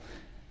all.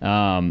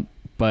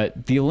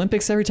 But the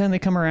Olympics, every time they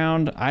come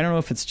around, I don't know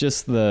if it's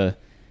just the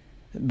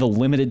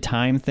limited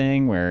time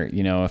thing where,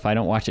 if I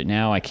don't watch it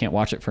now, I can't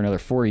watch it for another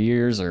 4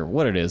 years or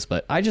what it is,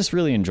 but I just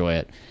really enjoy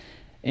it.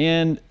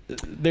 And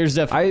there's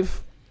definitely...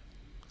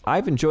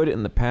 I've enjoyed it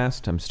in the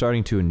past. I'm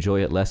starting to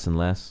enjoy it less and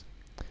less.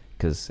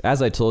 Because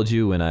as I told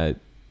you when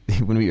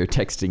we were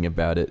texting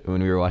about it,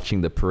 when we were watching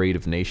the Parade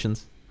of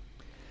Nations,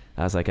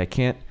 I was like, I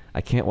can't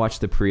watch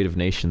the Parade of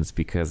Nations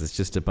because it's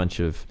just a bunch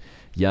of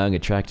young,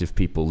 attractive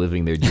people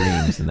living their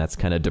dreams, and that's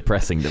kind of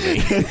depressing to me.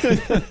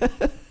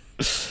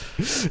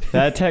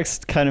 That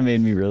text kind of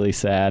made me really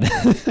sad.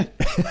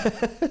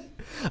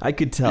 I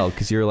could tell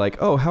because you're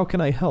like, oh, how can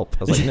I help?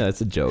 I was like, no,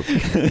 it's a joke.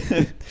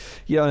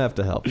 You don't have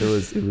to help. It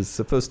was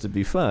supposed to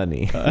be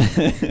funny.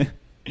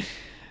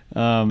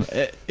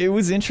 It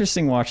was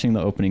interesting watching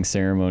the opening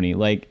ceremony.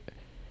 Like,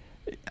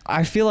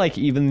 I feel like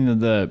even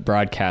the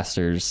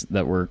broadcasters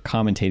that were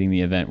commentating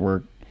the event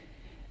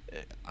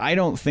I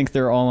don't think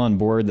they're all on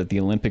board that the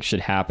Olympics should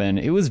happen.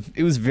 It was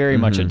very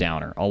much a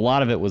downer. A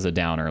lot of it was a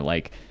downer.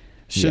 Like,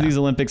 should these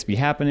Olympics be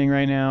happening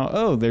right now?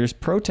 Oh, there's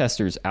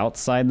protesters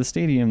outside the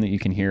stadium that you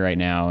can hear right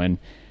now. And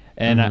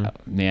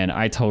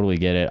I totally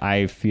get it.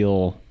 I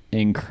feel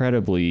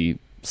incredibly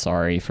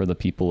sorry for the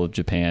people of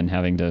Japan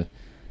having to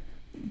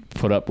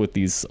put up with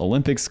these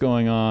Olympics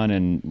going on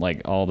and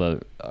like all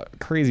the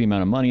crazy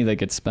amount of money that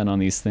gets spent on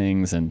these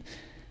things and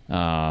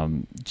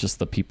just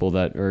the people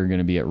that are going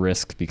to be at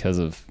risk because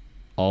of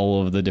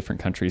all of the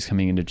different countries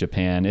coming into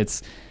Japan.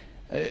 It's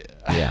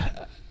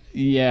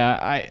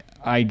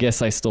I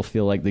guess I still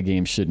feel like the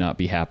games should not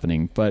be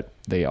happening, but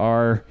they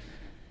are,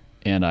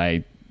 and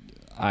I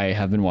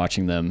have been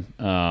watching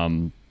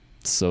them.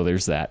 So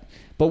there's that.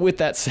 But with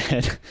that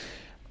said,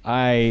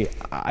 I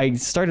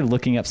started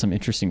looking up some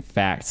interesting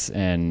facts,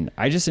 and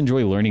I just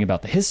enjoy learning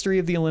about the history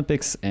of the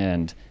Olympics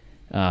and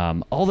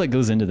all that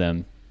goes into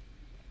them.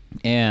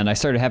 And I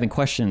started having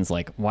questions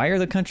like, why are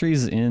the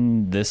countries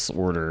in this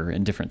order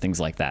and different things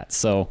like that?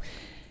 So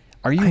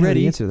are you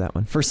ready to answer that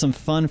one for some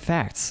fun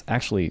facts?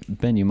 Actually,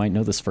 Ben, you might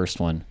know this first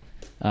one.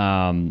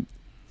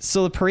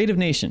 So the Parade of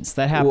Nations,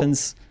 that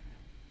happens.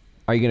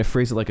 Are you going to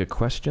phrase it like a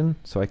question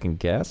so I can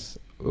guess?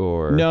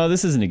 Or No,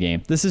 this isn't a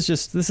game. This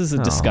is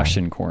a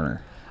discussion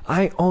corner.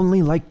 I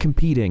only like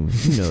competing.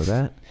 You know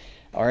that.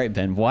 All right,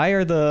 Ben. Why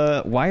are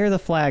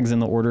the flags in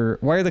the order?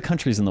 Why are the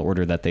countries in the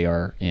order that they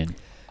are in?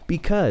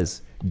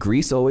 Because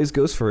Greece always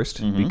goes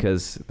first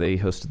because they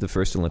hosted the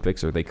first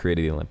Olympics, or they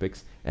created the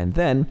Olympics, and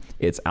then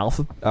it's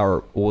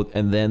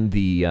and then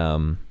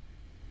the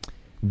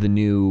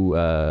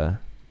new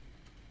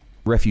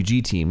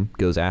refugee team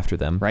goes after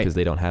them because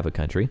they don't have a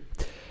country,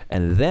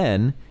 and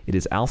then it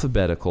is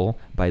alphabetical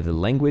by the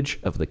language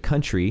of the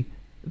country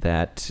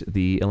that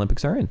the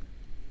Olympics are in.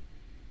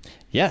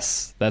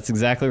 Yes, that's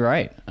exactly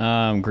right.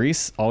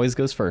 Greece always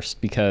goes first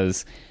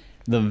because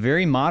the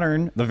very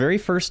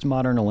first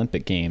modern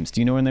Olympic Games.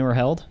 Do you know when they were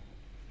held?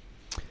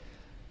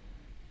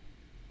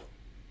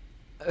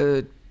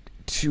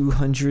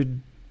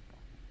 200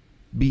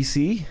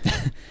 BC?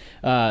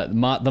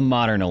 The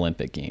modern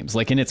Olympic Games,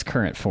 like in its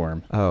current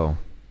form. Oh.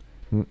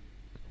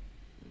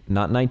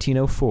 Not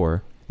 1904.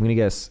 I'm going to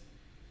guess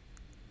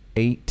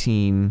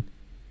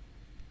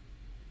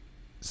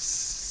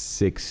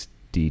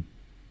 1860.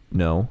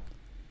 No.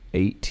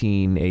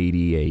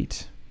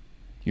 1888.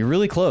 You're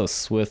really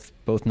close with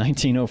both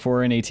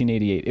 1904 and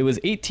 1888. It was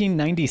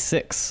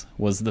 1896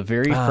 was the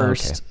very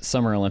first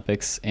Summer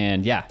Olympics.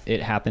 And yeah,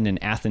 it happened in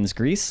Athens,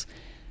 Greece,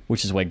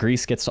 which is why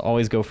Greece gets to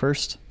always go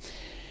first.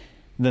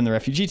 Then the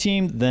refugee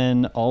team,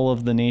 then all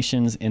of the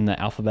nations in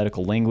the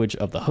alphabetical language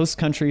of the host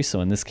country.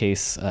 So in this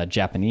case,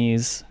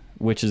 Japanese,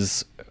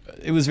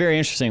 it was very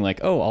interesting.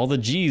 Like, all the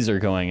G's are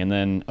going, and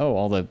then,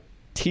 all the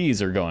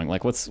T's are going.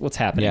 Like, what's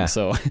happening? Yeah.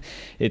 So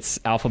it's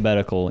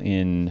alphabetical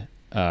in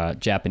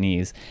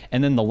Japanese.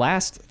 And then the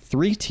last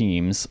three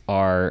teams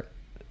are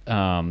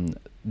the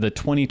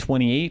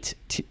 2028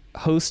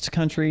 host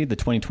country, the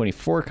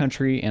 2024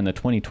 country, and the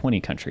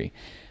 2020 country.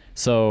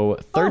 So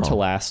third to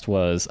last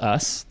was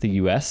us, the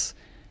U.S.,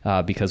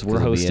 because we're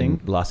hosting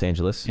in Los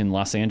Angeles in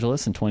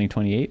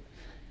 2028.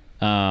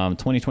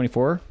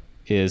 2024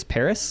 is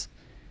Paris,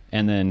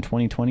 and then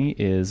 2020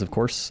 is, of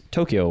course,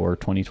 Tokyo, or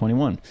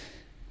 2021.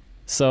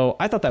 So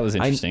I thought that was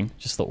interesting,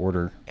 just the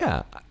order.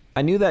 Yeah,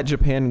 I knew that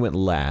Japan went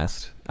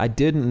last. I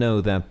didn't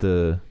know that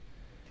the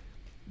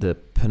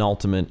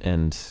penultimate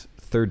and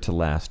third to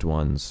last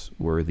ones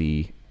were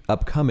the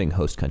upcoming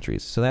host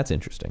countries. So that's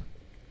interesting.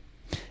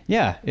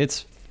 Yeah,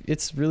 it's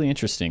really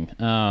interesting.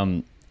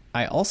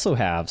 I also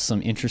have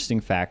some interesting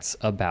facts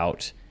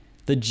about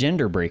the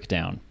gender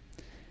breakdown.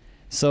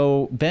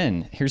 So,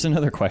 Ben, here's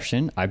another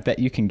question. I bet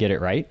you can get it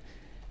right.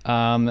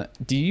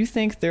 Do you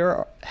think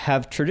there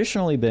have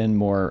traditionally been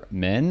more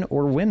men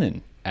or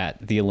women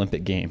at the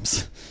Olympic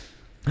Games?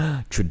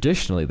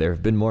 Traditionally, there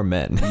have been more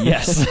men.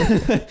 Yes,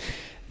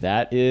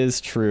 that is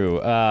true.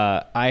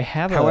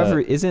 However,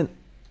 isn't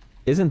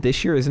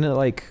this year, isn't it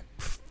like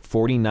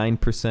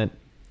 49%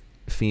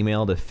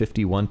 female to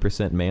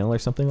 51% male or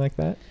something like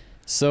that?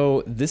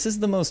 So this is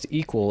the most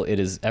equal it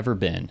has ever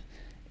been.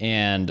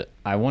 And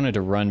I wanted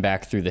to run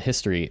back through the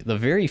history. The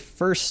very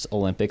first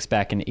Olympics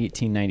back in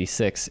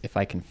 1896, if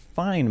I can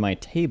find my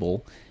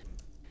table.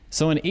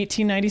 So in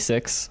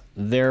 1896,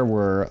 there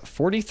were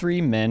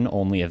 43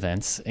 men-only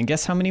events. And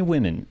guess how many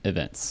women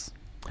events?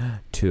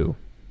 2.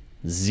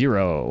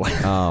 0.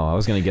 Oh, I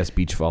was going to guess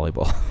beach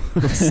volleyball.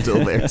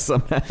 Still there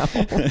somehow.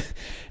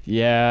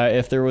 Yeah,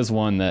 if there was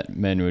one that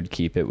men would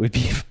keep, it would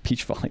be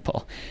beach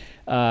volleyball.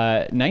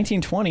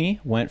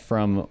 1920 went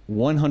from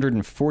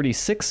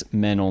 146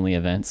 men-only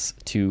events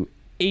to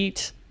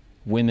 8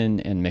 women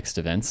and mixed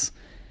events.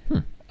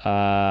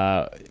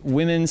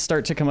 Women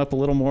start to come up a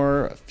little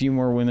more, a few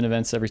more women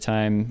events every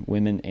time,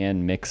 women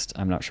and mixed.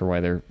 I'm not sure why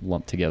they're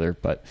lumped together,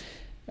 but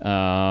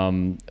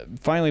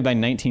finally by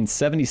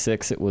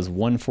 1976, it was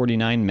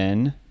 149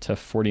 men to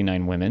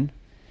 49 women.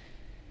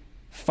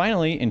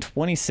 Finally, in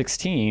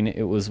 2016,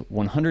 it was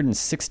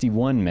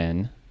 161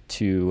 men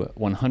to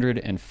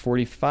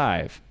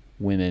 145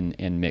 women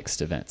and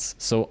mixed events.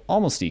 So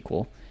almost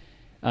equal.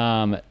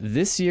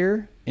 This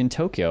year in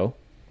Tokyo,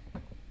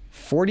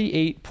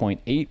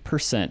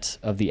 48.8%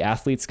 of the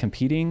athletes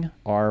competing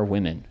are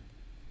women,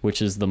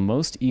 which is the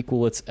most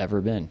equal it's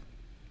ever been.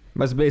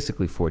 That's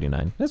basically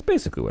 49. That's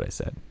basically what I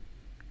said.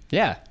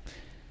 Yeah.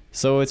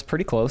 So it's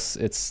pretty close.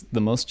 It's the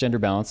most gender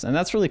balanced, and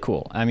that's really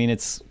cool. I mean,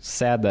 it's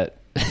sad that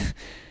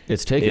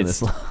it's taken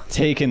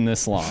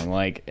this long.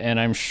 Like, and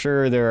I'm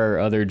sure there are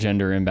other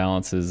gender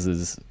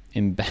imbalances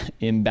in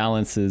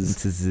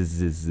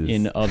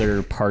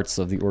other parts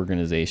of the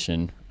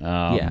organization.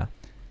 Yeah.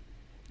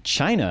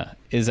 China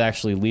is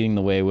actually leading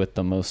the way with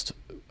the most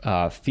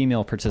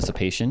female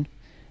participation.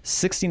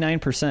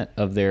 69%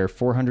 of their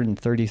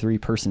 433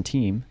 person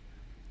team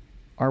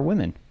are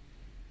women.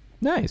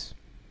 Nice.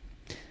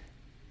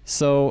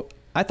 So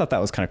I thought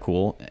that was kind of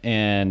cool,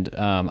 and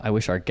I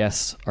wish our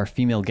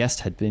female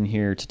guest had been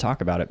here to talk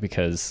about it,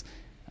 because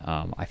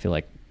I feel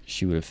like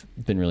she would have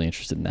been really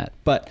interested in that.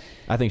 But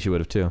I think she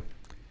would have too.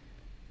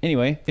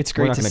 Anyway, it's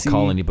great to see. We're not going to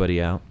call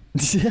anybody out.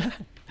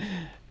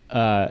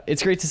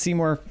 It's great to see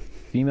more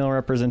female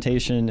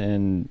representation,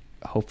 and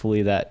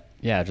hopefully that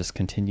just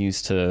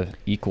continues to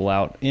equal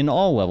out in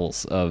all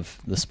levels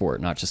of the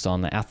sport, not just on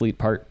the athlete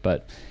part,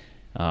 but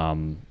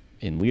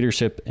in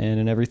leadership and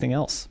in everything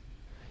else.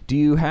 Do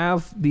you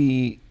have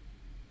the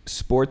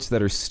sports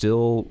that are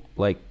still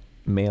like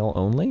male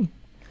only?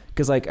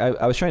 Because like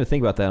I was trying to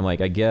think about that. I'm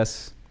like, I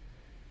guess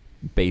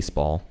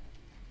baseball,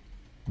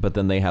 but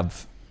then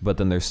there's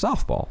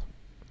softball,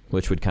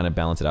 which would kind of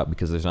balance it out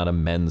because there's not a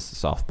men's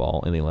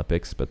softball in the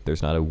Olympics, but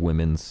there's not a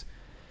women's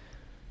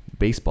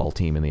baseball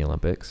team in the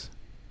Olympics.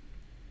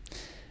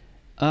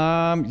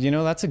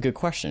 That's a good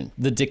question.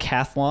 The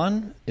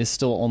decathlon is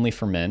still only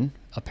for men,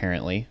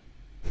 apparently.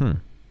 The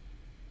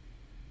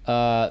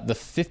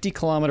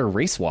 50-kilometer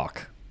race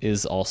walk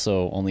is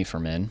also only for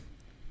men.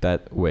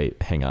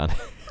 Wait, hang on.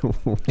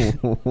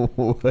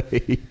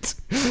 Wait.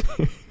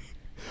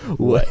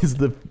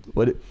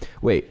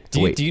 Wait.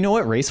 Do you know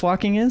what race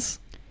walking is?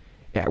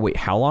 Yeah, wait,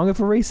 how long of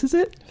a race is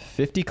it?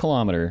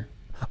 50-kilometer.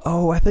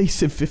 Oh, I thought you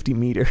said 50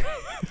 meter.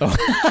 Oh.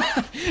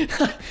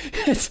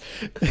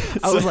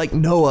 I was like,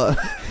 Noah,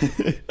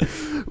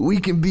 we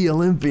can be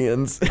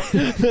Olympians.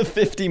 The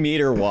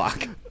 50-meter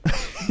walk.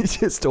 It's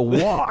just a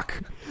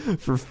walk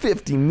for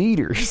 50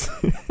 meters.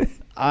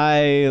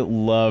 I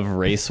love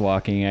race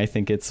walking. I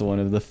think it's one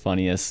of the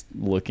funniest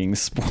looking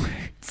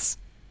sports.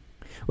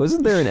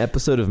 Wasn't there an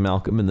episode of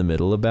Malcolm in the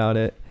Middle about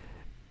it?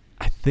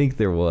 I think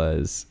there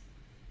was.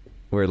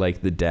 Where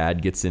like the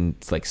dad gets in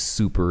like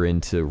super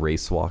into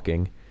race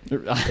walking,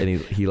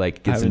 and he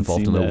like gets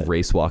involved in a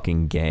race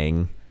walking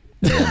gang.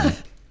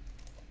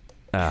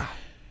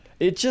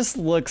 It just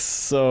looks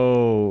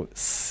so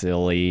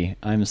silly.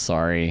 I'm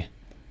sorry.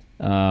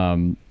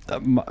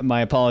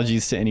 My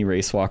apologies to any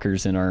race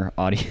walkers in our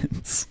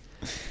audience.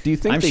 Do you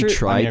think they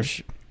tried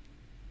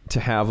to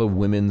have a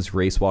women's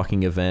race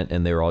walking event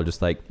and they were all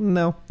just like,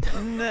 no,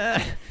 nah,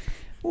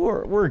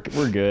 we're good.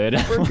 We're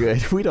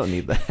good. We don't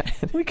need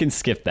that. We can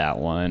skip that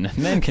one.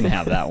 Men can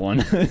have that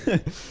one.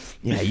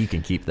 Yeah, you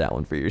can keep that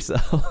one for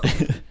yourself.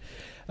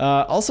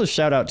 Also,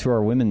 shout out to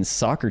our women's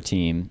soccer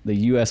team, the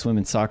U.S.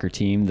 women's soccer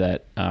team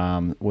that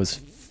was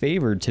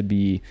favored to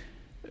be,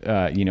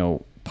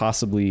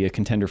 possibly a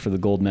contender for the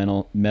gold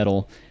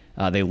medal.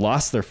 They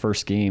lost their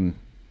first game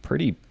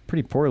pretty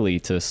poorly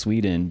to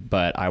Sweden,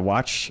 but I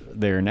watched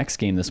their next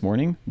game this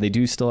morning. They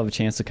do still have a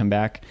chance to come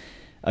back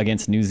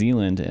against New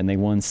Zealand, and they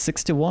won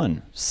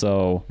 6-1.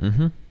 So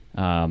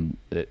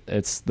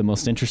it's the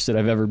most interested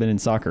I've ever been in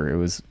soccer. It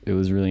was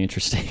really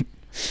interesting.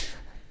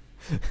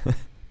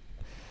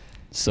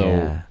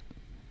 So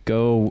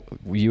go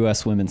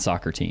U.S. women's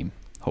soccer team,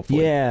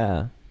 hopefully.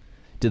 Yeah.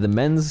 Did the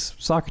men's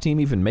soccer team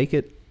even make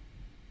it?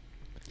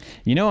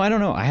 I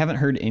don't know. I haven't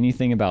heard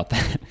anything about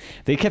that.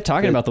 They kept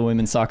talking about the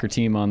women's soccer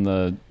team on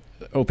the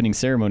opening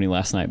ceremony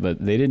last night,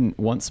 but they didn't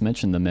once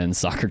mention the men's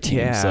soccer team.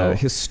 Yeah, so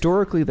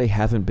historically they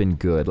haven't been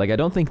good. Like I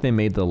don't think they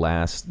made the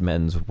last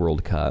men's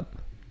World Cup.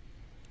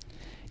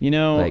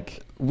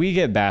 We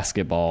get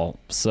basketball,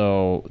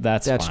 so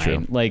that's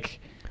fine. True.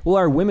 Well,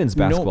 our women's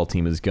basketball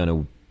team is going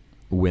to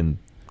win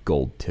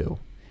gold too.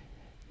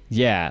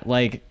 Yeah,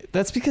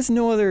 that's because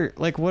no other,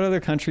 what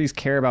other countries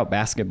care about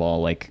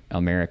basketball like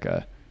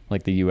America,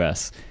 like the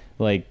U.S.?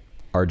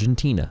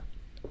 Argentina.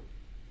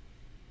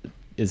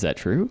 Is that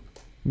true?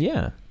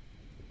 Yeah.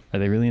 Are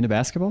they really into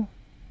basketball?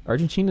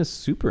 Argentina's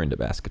super into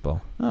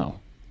basketball. Oh.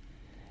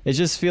 It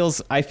just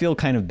I feel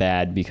kind of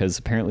bad because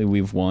apparently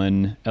we've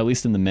won, at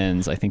least in the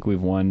men's, I think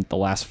we've won the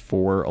last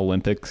 4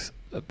 Olympics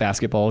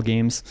basketball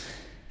games.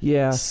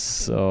 Yeah.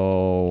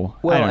 So,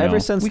 well,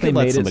 ever since they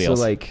made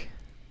it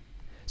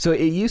so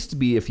it used to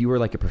be if you were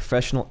like a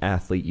professional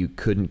athlete, you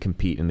couldn't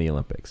compete in the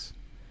Olympics.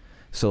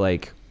 So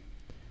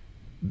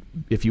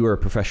if you were a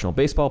professional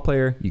baseball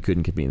player, you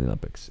couldn't compete in the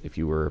Olympics. If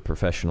you were a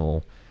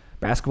professional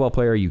basketball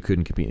player, you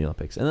couldn't compete in the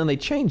Olympics. And then they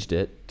changed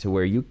it to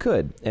where you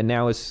could. And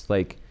now it's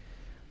like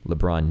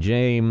LeBron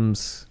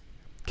James,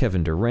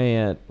 Kevin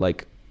Durant,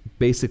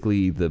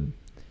 basically the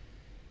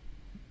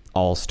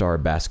all-star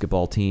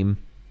basketball team.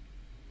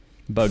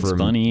 Bugs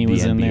Bunny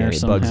was in there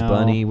somehow. Bugs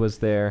Bunny was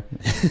there.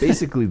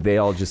 Basically, they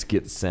all just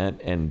get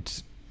sent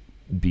and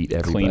beat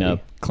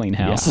everybody. Clean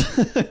house.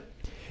 Yeah.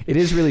 It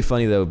is really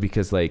funny though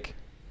because the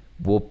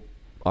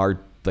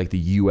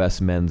U.S.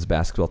 men's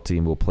basketball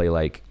team will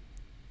play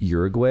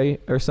Uruguay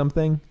or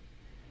something,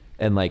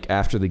 and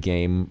after the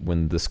game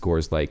when the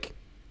score's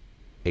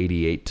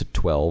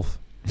 88-12,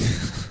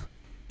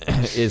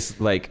 is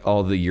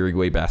all the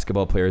Uruguay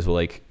basketball players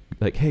will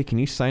hey, can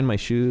you sign my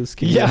shoes?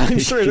 I'm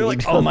sure they're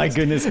oh my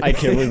goodness, I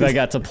can't believe I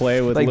got to play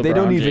with LeBron they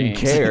don't even James.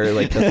 care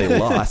that they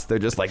lost. They're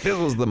just this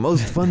was the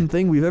most fun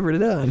thing we've ever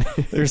done.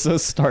 They're so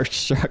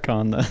starstruck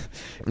on the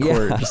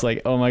court, just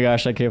oh my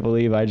gosh, I can't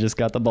believe I just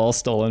got the ball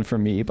stolen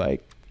from me by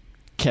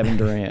Kevin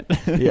Durant.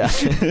 Yeah.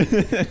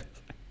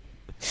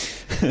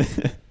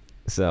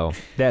 So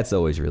that's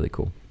always really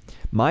cool.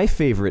 My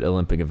favorite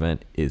Olympic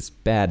event is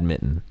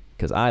badminton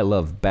because I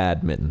love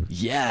badminton.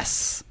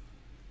 Yes.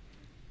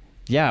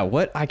 Yeah,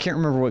 I can't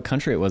remember what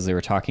country it was they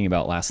were talking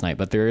about last night,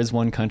 but there is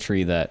one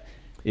country that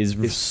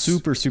is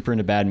super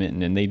into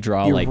badminton, and they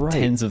draw You're like right.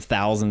 tens of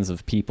thousands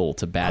of people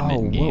to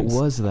badminton games.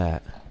 What was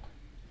that?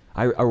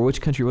 Or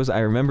which country was it? I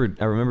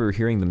remember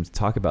hearing them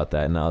talk about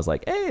that, and I was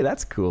like, hey,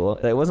 that's cool.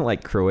 It wasn't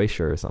like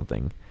Croatia or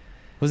something.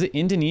 Was it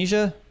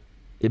Indonesia?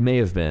 It may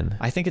have been.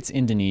 I think it's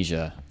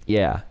Indonesia.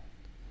 Yeah.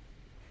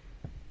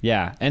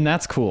 Yeah, and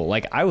that's cool.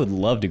 Like, I would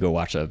love to go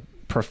watch a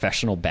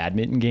professional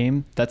badminton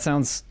game. That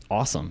sounds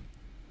awesome.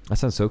 That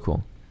sounds so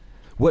cool.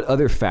 What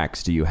other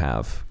facts do you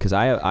have? Because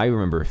I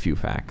remember a few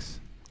facts.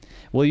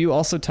 Well, you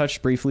also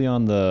touched briefly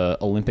on the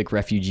Olympic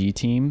refugee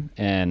team,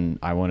 and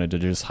I wanted to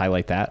just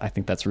highlight that. I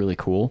think that's really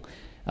cool.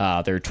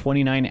 There are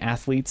 29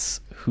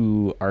 athletes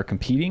who are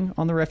competing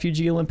on the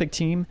refugee Olympic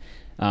team.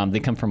 They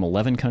come from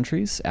 11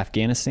 countries: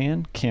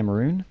 Afghanistan,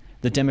 Cameroon,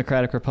 the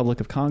Democratic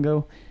Republic of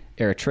Congo,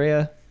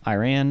 Eritrea,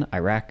 Iran,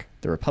 Iraq,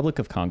 the Republic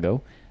of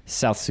Congo,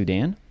 South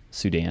Sudan,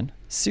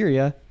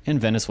 Syria, and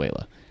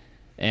Venezuela.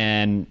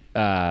 And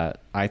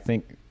I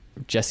think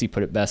Jessie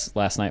put it best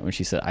last night when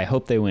she said, I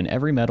hope they win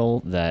every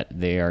medal that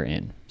they are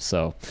in.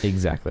 So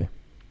Exactly.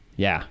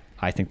 yeah,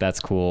 I think that's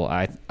cool.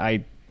 I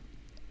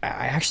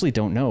actually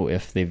don't know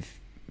if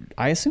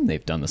I assume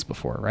they've done this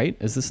before, right?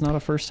 Is this not a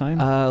first time?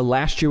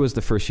 Last year was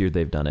the first year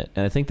they've done it,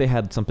 and I think they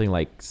had something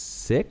like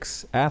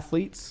 6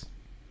 athletes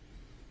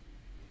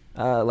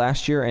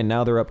last year, and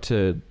now they're up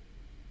to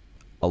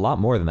a lot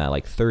more than that,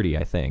 like 30,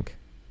 I think.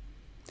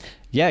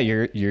 Yeah,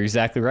 you're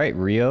exactly right.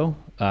 Rio,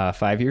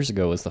 5 years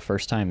ago, was the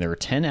first time. There were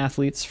 10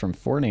 athletes from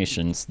 4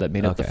 nations that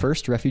made up the Okay.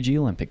 first refugee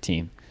Olympic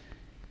team.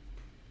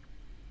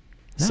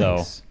 Nice.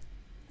 So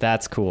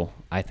that's cool.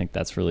 I think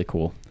that's really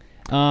cool.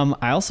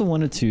 I also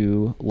wanted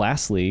to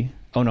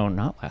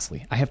not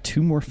lastly. I have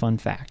 2 more fun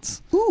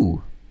facts.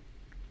 Ooh.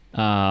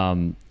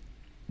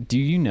 Do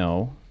you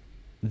know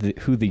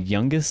who the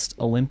youngest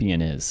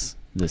Olympian is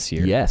this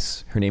year?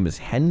 Yes, her name is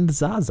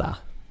Henzaza.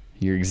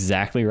 You're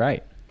exactly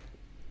right.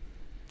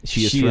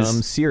 She is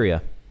from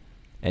Syria,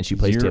 and she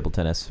plays table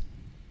tennis.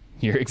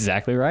 You're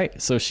exactly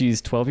right. So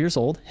she's 12 years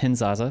old,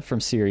 Henzaza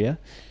from Syria.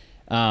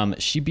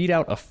 She beat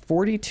out a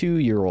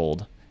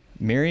 42-year-old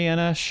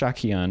Mariana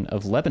Shakian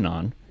of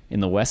Lebanon in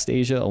the West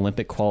Asia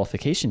Olympic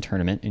qualification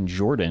tournament in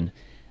Jordan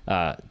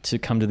to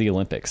come to the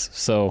Olympics.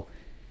 So,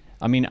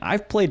 I mean,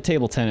 I've played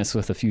table tennis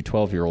with a few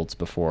 12-year-olds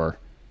before,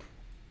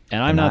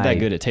 and I'm not that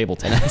good at table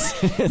tennis.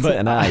 But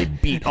and I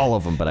beat all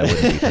of them, but I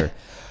wouldn't beat her.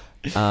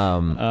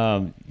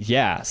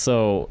 Yeah,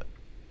 so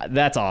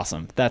that's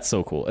awesome. That's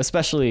so cool.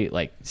 Especially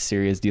like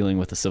Syria's dealing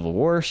with the civil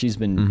war. She's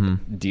been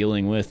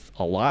dealing with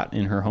a lot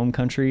in her home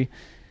country,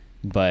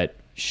 but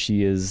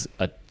she is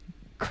a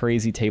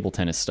crazy table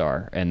tennis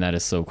star, and that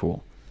is so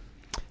cool.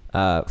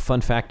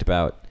 Fun fact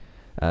about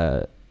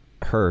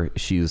her,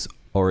 she's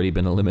already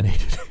been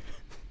eliminated.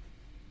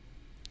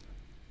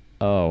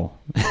 Oh,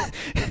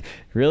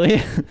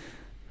 really?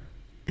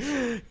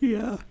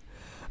 Yeah.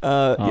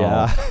 Oh.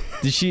 Yeah.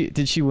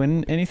 Did she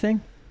win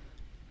anything?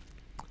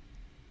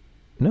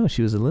 No,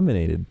 she was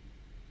eliminated.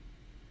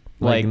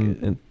 Like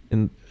in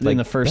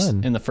the first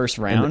round? In the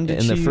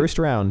first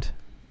round.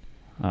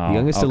 Oh, The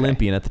youngest okay.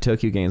 Olympian at the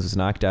Tokyo Games was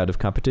knocked out of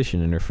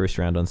competition in her first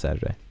round on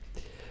Saturday.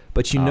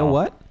 But you know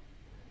what?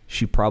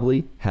 She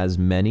probably has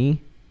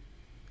many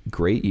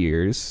great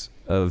years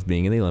of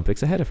being in the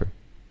Olympics ahead of her.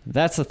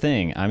 That's the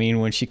thing. I mean,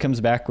 when she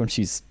comes back when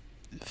she's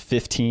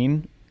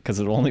 15, because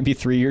it'll only be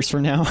 3 years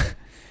from now,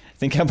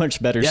 think how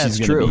much better she's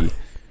going to be.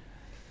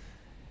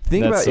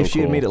 Think That's about so if she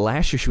had cool. made it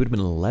last year, she would have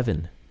been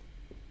 11.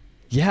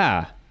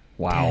 Yeah.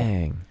 Wow.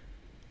 Dang.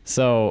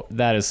 So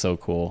that is so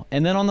cool.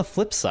 And then on the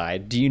flip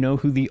side, do you know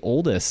who the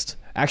oldest?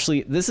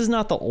 Actually, this is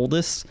not the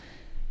oldest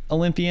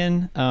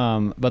Olympian,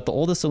 but the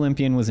oldest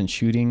Olympian was in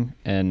shooting,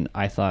 and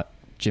I thought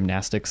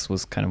gymnastics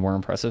was kind of more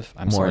impressive.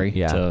 I'm sorry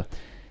to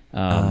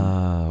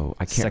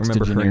I can't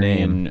remember her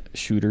name. sexagenarian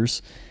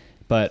shooters,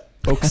 but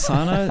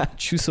Oksana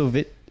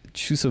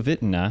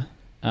Chusovitina.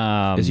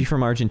 Is she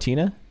from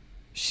Argentina?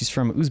 She's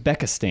from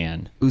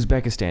Uzbekistan.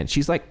 Uzbekistan.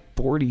 She's like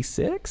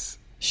 46?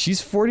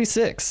 She's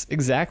 46,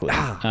 exactly.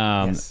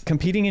 Yes.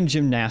 Competing in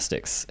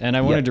gymnastics. And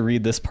I wanted to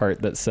read this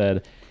part that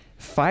said,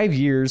 5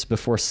 years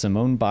before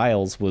Simone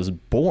Biles was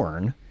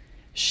born,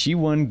 she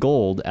won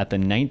gold at the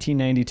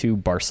 1992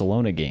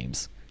 Barcelona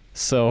Games.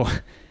 So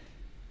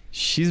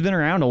she's been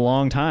around a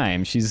long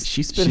time.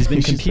 She's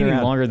been competing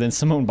around. longer than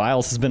Simone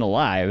Biles has been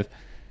alive.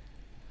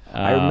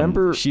 I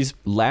remember she's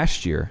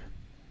last year,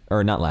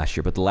 or not last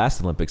year, but the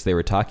last Olympics, they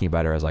were talking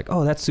about her. I was like,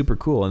 oh, that's super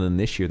cool. And then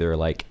this year they were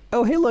like,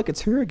 oh, hey, look,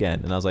 it's her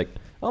again. And I was like,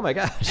 oh my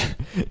gosh,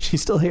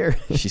 she's still here.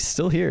 She's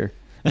still here.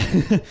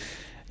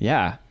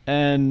 Yeah.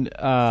 And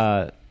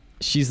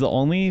she's the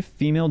only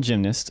female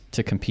gymnast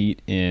to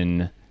compete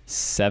in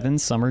 7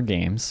 summer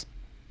games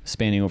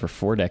spanning over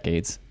 4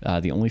 decades.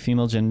 The only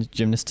female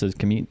gymnast to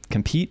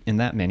compete in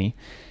that many.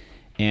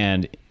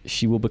 And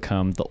she will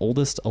become the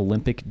oldest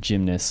Olympic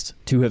gymnast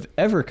to have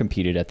ever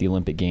competed at the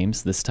Olympic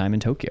Games, this time in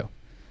Tokyo.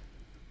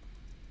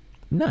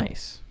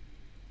 Nice.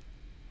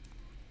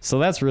 So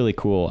that's really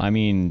cool. I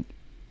mean,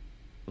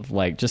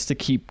 like, just to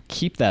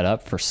keep that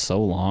up for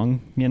so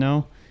long, you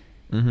know,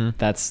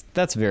 that's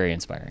very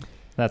inspiring.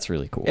 That's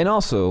really cool. And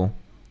also,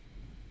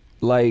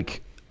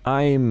 Like,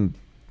 I'm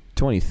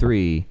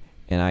 23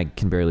 and I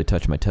can barely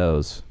touch my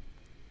toes.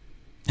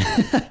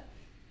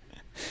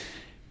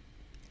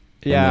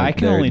 Yeah, I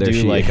can only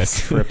do like a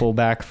is. triple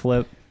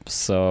backflip.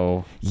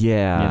 So,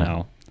 Yeah. you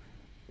know,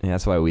 Yeah,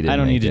 that's why we didn't I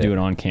don't make need to do it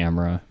on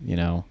camera, you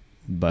know,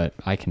 but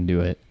I can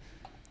do it.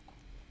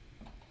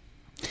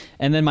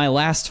 And then my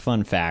last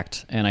fun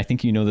fact, and I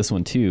think you know this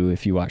one too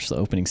if you watch the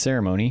opening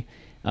ceremony,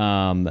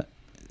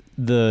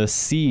 the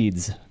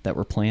seeds that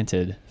were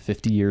planted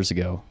 50 years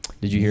ago.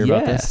 Did you hear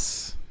about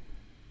this?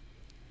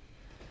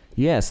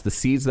 Yes, the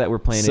seeds that were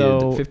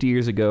planted 50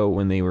 years ago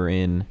when they were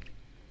in...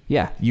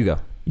 Yeah, you go.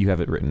 You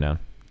have it written down.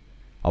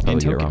 I'll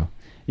probably get it wrong.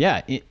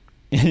 Yeah,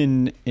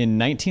 in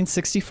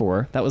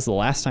 1964, that was the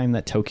last time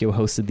that Tokyo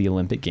hosted the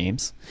Olympic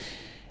Games.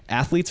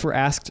 Athletes were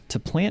asked to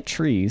plant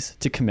trees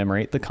to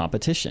commemorate the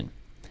competition.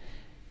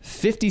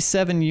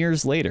 57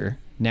 years later,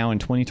 now in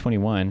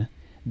 2021,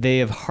 they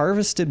have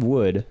harvested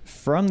wood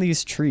from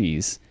these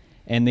trees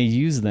and they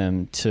use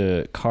them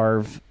to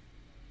carve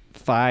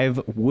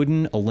 5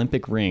 wooden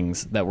Olympic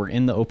rings that were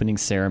in the opening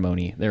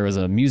ceremony. There was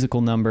a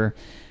musical number.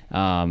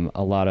 A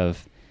lot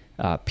of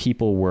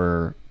people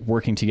were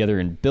working together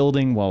in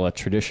building while a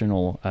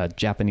traditional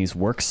Japanese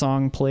work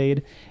song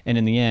played. And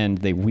in the end,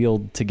 they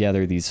wheeled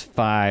together these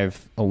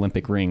 5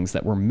 Olympic rings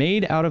that were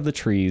made out of the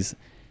trees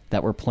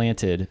that were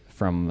planted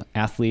from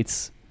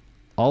athletes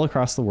all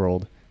across the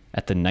world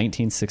at the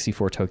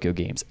 1964 Tokyo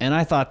Games. And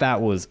I thought that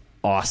was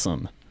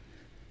awesome.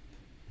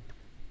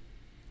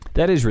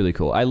 That is really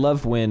cool. I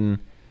love when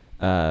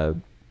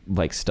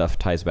like stuff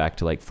ties back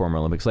to like former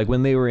Olympics. Like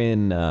when they were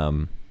in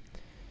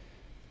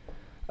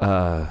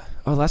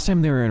last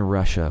time they were in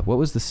Russia. What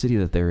was the city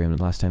that they were in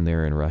last time they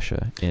were in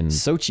Russia? In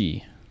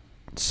Sochi.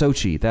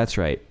 Sochi, that's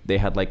right. They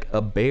had like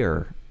a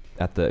bear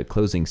at the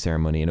closing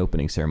ceremony and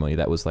opening ceremony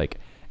that was like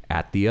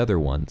at the other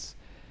ones.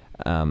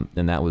 And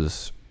that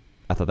was,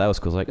 I thought that was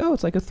cool. Like, oh,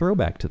 it's like a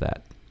throwback to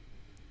that.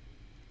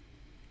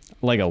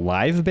 Like a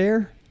live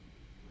bear?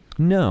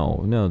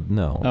 No.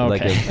 Oh,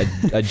 like okay.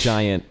 a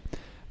giant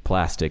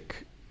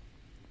plastic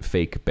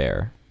fake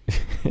bear.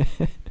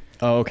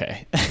 Oh,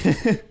 okay.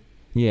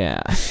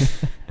 Yeah.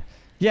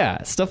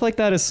 Yeah, stuff like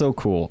that is so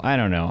cool. I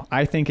don't know.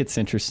 I think it's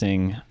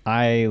interesting.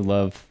 I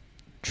love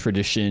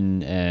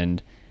tradition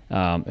and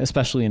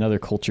especially in other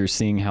cultures,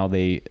 seeing how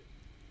they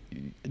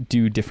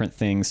do different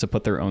things to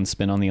put their own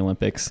spin on the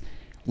Olympics.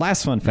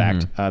 Last fun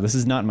fact, this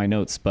is not in my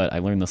notes, but I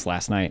learned this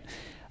last night.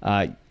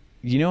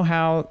 You know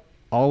how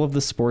all of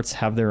the sports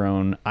have their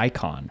own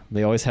icon?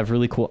 They always have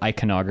really cool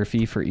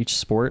iconography for each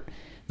sport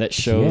that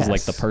shows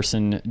like the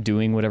person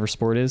doing whatever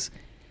sport is.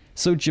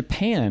 So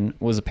Japan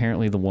was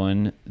apparently the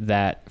one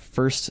that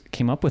first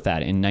came up with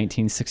that in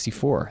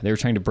 1964. They were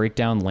trying to break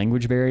down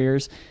language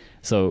barriers.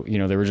 So, you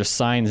know, there were just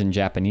signs in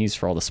Japanese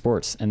for all the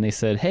sports. And they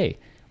said, hey,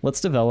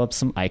 let's develop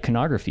some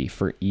iconography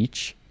for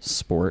each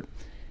sport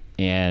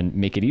and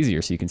make it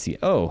easier so you can see,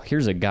 oh,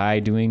 here's a guy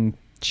doing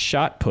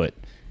shot put.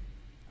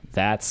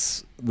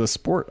 That's the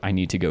sport I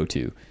need to go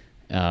to.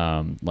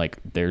 Like,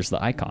 there's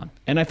the icon.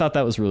 And I thought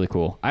that was really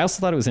cool. I also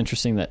thought it was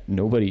interesting that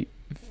nobody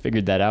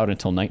figured that out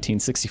until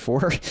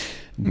 1964.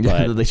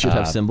 But they should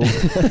have symbols.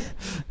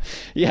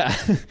 Yeah.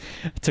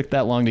 It took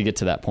that long to get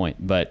to that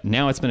point. But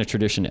now it's been a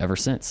tradition ever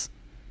since.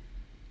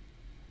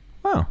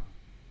 Wow.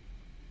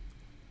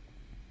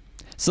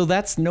 So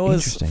that's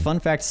Noah's Fun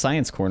Fact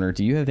Science Corner.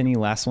 Do you have any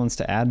last ones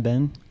to add,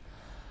 Ben?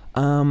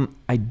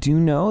 I do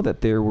know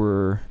that there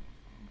were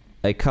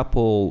a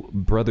couple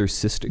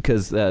brother-sister,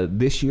 because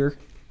this year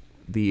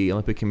the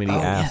Olympic Committee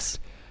asked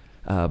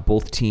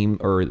both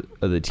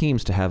the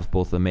teams to have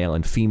both a male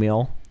and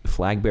female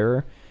flag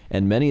bearer,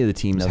 and many of the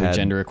teams had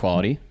gender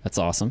equality. That's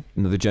awesome.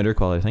 Another gender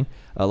equality thing.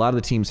 A lot of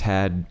the teams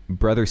had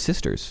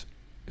brother-sisters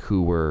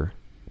who were,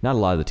 not a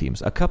lot of the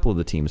teams, a couple of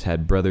the teams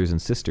had brothers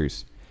and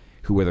sisters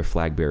who were their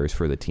flag bearers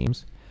for the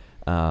teams,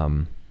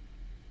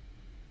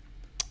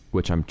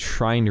 which I'm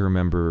trying to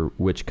remember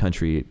which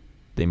country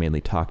they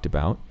mainly talked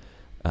about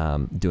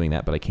doing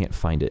that, but I can't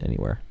find it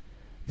anywhere.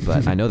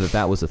 But I know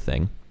that was a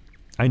thing.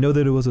 I know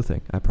that it was a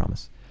thing, I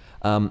promise.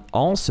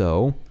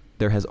 Also,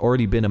 there has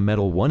already been a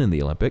medal won in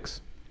the Olympics.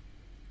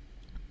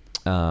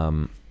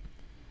 Let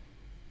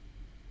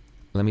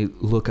me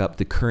look up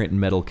the current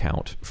medal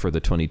count for the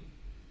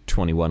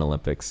 2021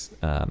 Olympics.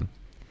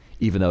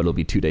 Even though it'll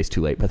be 2 days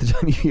too late by the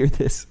time you hear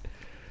this.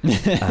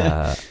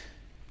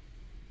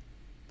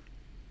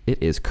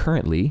 It is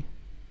currently,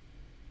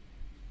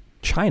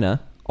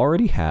 China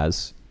already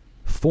has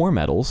 4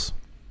 medals.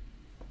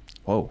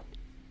 Whoa.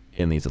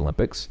 In these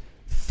Olympics.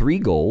 3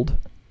 gold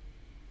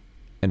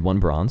and 1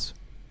 bronze.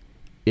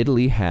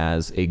 Italy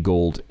has a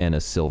gold and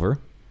a silver.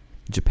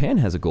 Japan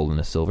has a gold and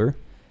a silver.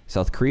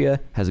 South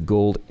Korea has a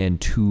gold and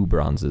 2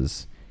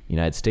 bronzes.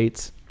 United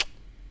States,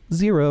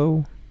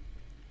 0.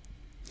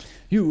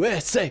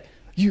 USA.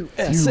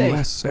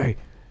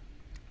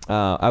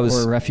 Or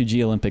a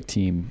refugee Olympic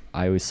team.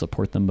 I always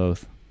support them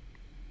both.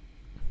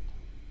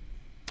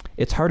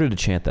 It's harder to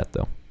chant that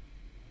though.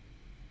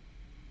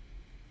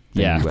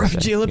 Yeah, USA,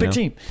 refugee Olympic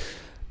team.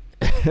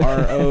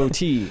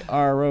 ROT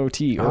or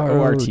ORT.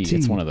 ROT.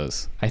 It's one of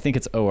those. I think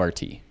it's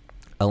ORT.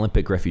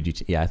 Olympic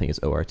refugee. Yeah, I think it's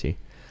ORT.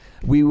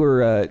 We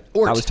were. I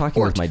was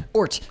talking with my.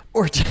 Ort.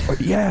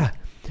 Yeah,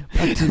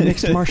 back to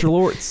mixed martial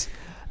arts.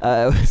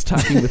 I was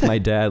talking with my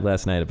dad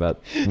last night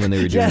about when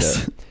they were doing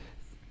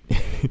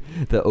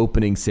the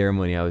opening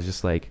ceremony. I was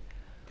just like,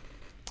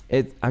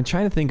 I'm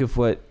trying to think of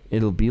what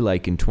it'll be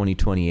like in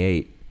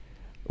 2028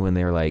 when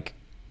they're like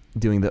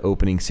doing the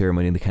opening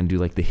ceremony and they kind of do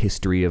like the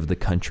history of the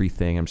country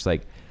thing. I'm just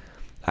like,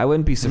 I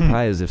wouldn't be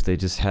surprised if they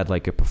just had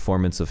like a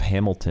performance of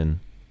Hamilton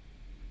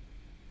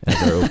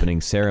as our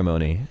opening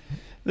ceremony.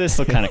 This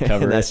will kind of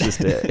cover That's it.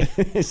 just it.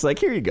 It's like,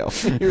 here you go.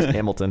 Here's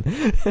Hamilton.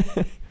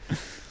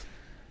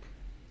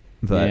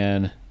 But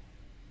Man.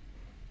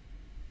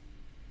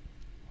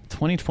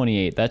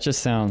 2028, that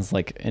just sounds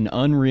like an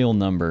unreal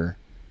number.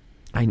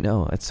 I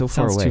know, it's so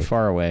far Sounds away. too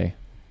far away.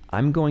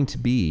 I'm going to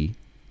be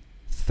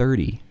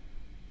 30.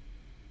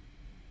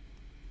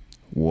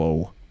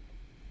 Whoa.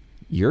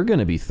 You're going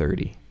to be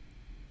 30.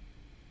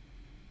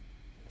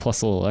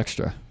 Plus a little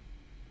extra.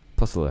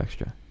 Plus a little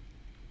extra.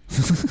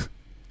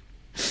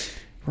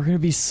 We're going to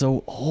be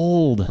so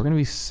old. We're going to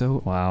be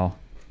so... Wow.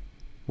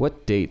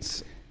 What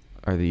dates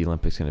are the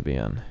Olympics going to be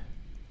on?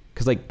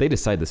 Because, like, they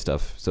decide this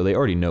stuff, so they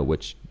already know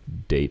which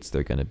dates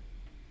they're going to,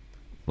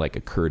 like,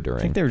 occur during.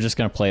 I think they were just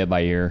going to play it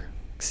by ear,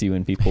 see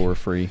when people were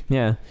free.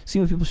 Yeah, see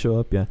when people show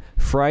up, yeah.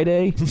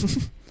 Friday,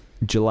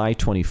 July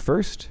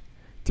 21st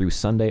through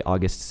Sunday,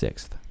 August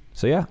 6th.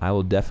 So, yeah, I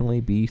will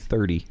definitely be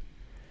 30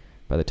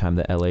 by the time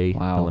the LA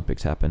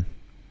Olympics happen.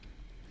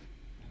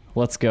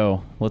 Let's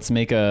go. Let's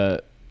make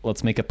a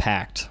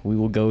pact. We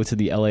will go to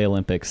the LA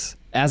Olympics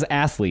as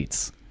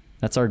athletes.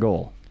 That's our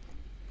goal.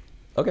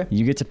 Okay.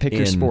 You get to pick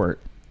your sport.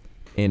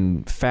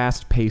 In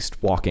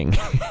fast-paced walking.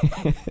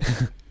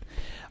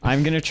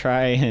 I'm going to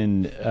try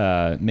and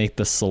make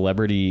the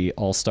celebrity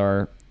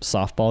all-star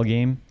softball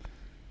game.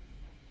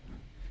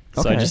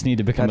 So I just need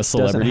to become a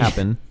celebrity. That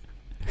doesn't happen.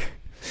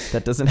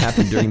 That doesn't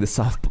happen during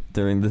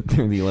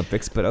the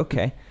Olympics, but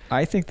okay.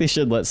 I think they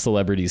should let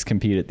celebrities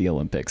compete at the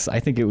Olympics. I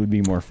think it would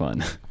be more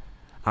fun.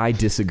 I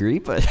disagree,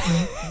 but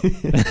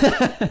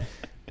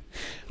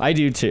I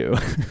do too.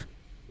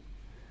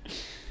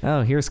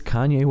 Oh, here's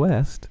Kanye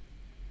West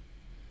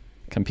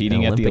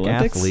competing at the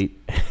Olympics. Athlete.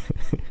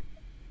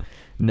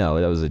 No,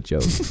 that was a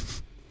joke.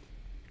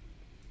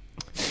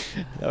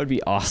 That would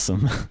be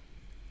awesome.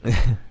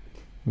 I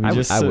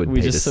would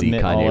pay to see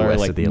Kanye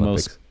West at the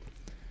Olympics.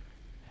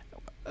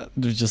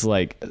 Just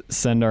like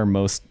send our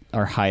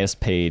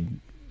highest paid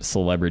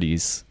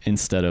celebrities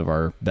instead of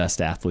our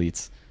best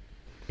athletes.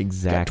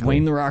 Exactly. Got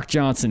Dwayne The Rock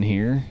Johnson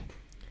here.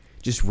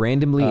 Just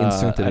randomly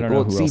insert that. I don't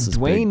know who else is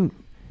big.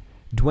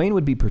 Dwayne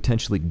would be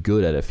potentially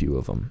good at a few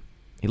of them.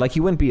 Like,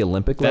 he wouldn't be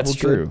Olympic level. That's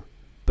true. Good,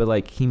 but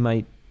like he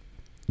might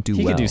do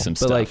well. He could do some but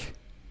stuff. Like,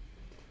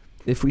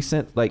 if we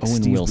sent like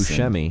Owen Steve Wilson.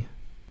 Buscemi,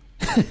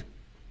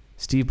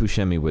 Steve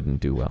Buscemi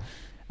wouldn't do well.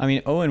 I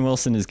mean, Owen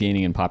Wilson is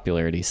gaining in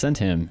popularity. Send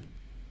him.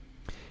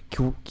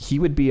 He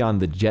would be on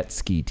the jet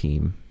ski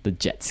team. The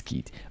jet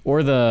ski.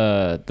 Or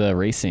the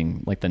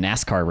racing, like the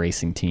NASCAR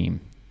racing team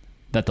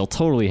that they'll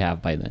totally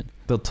have by then.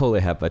 They'll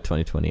totally have by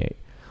 2028.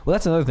 Well,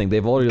 that's another thing.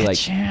 They've already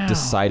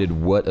decided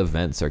what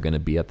events are going to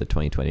be at the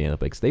 2020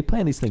 Olympics. They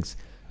plan these things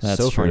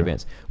so far in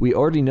advance. We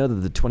already know that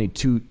the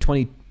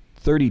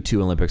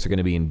 2032 Olympics are going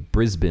to be in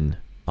Brisbane,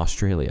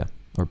 Australia,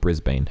 or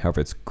Brisbane,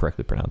 however it's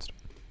correctly pronounced.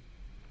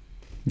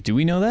 Do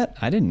we know that?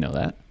 I didn't know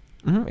that.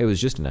 Mm-hmm. It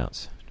was just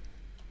announced.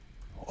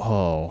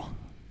 Oh,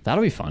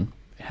 that'll be fun.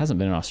 It hasn't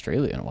been in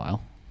Australia in a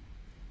while.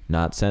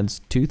 Not since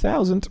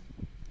 2000.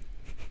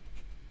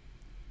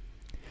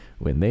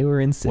 When they were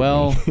in Sydney.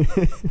 Well,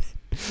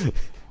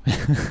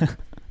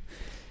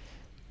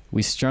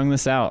 we strung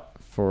this out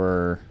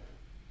for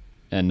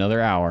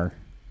another hour.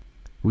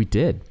 We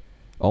did.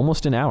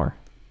 Almost an hour.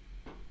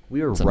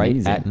 We were right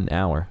amazing. at an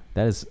hour.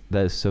 That is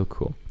so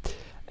cool.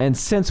 And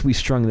since we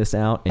strung this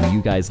out and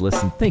you guys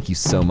listened, thank you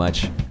so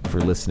much for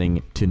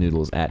listening to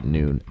Noodles at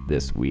Noon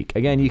this week.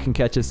 Again, you can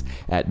catch us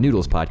at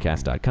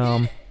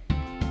noodlespodcast.com.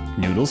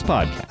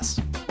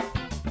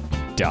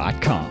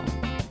 Noodlespodcast.com.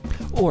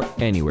 Or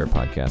anywhere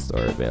podcasts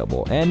are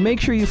available. And make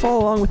sure you follow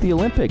along with the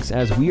Olympics,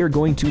 as we are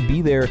going to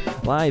be there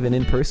live and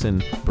in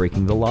person,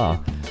 breaking the law.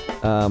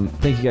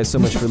 Thank you guys so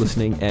much for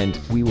listening, and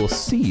we will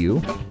see you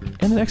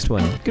in the next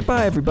one.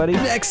 Goodbye, everybody.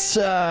 Next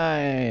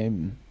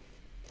time.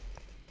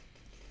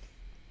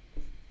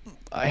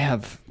 I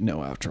have no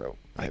outro.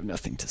 I have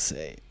nothing to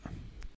say.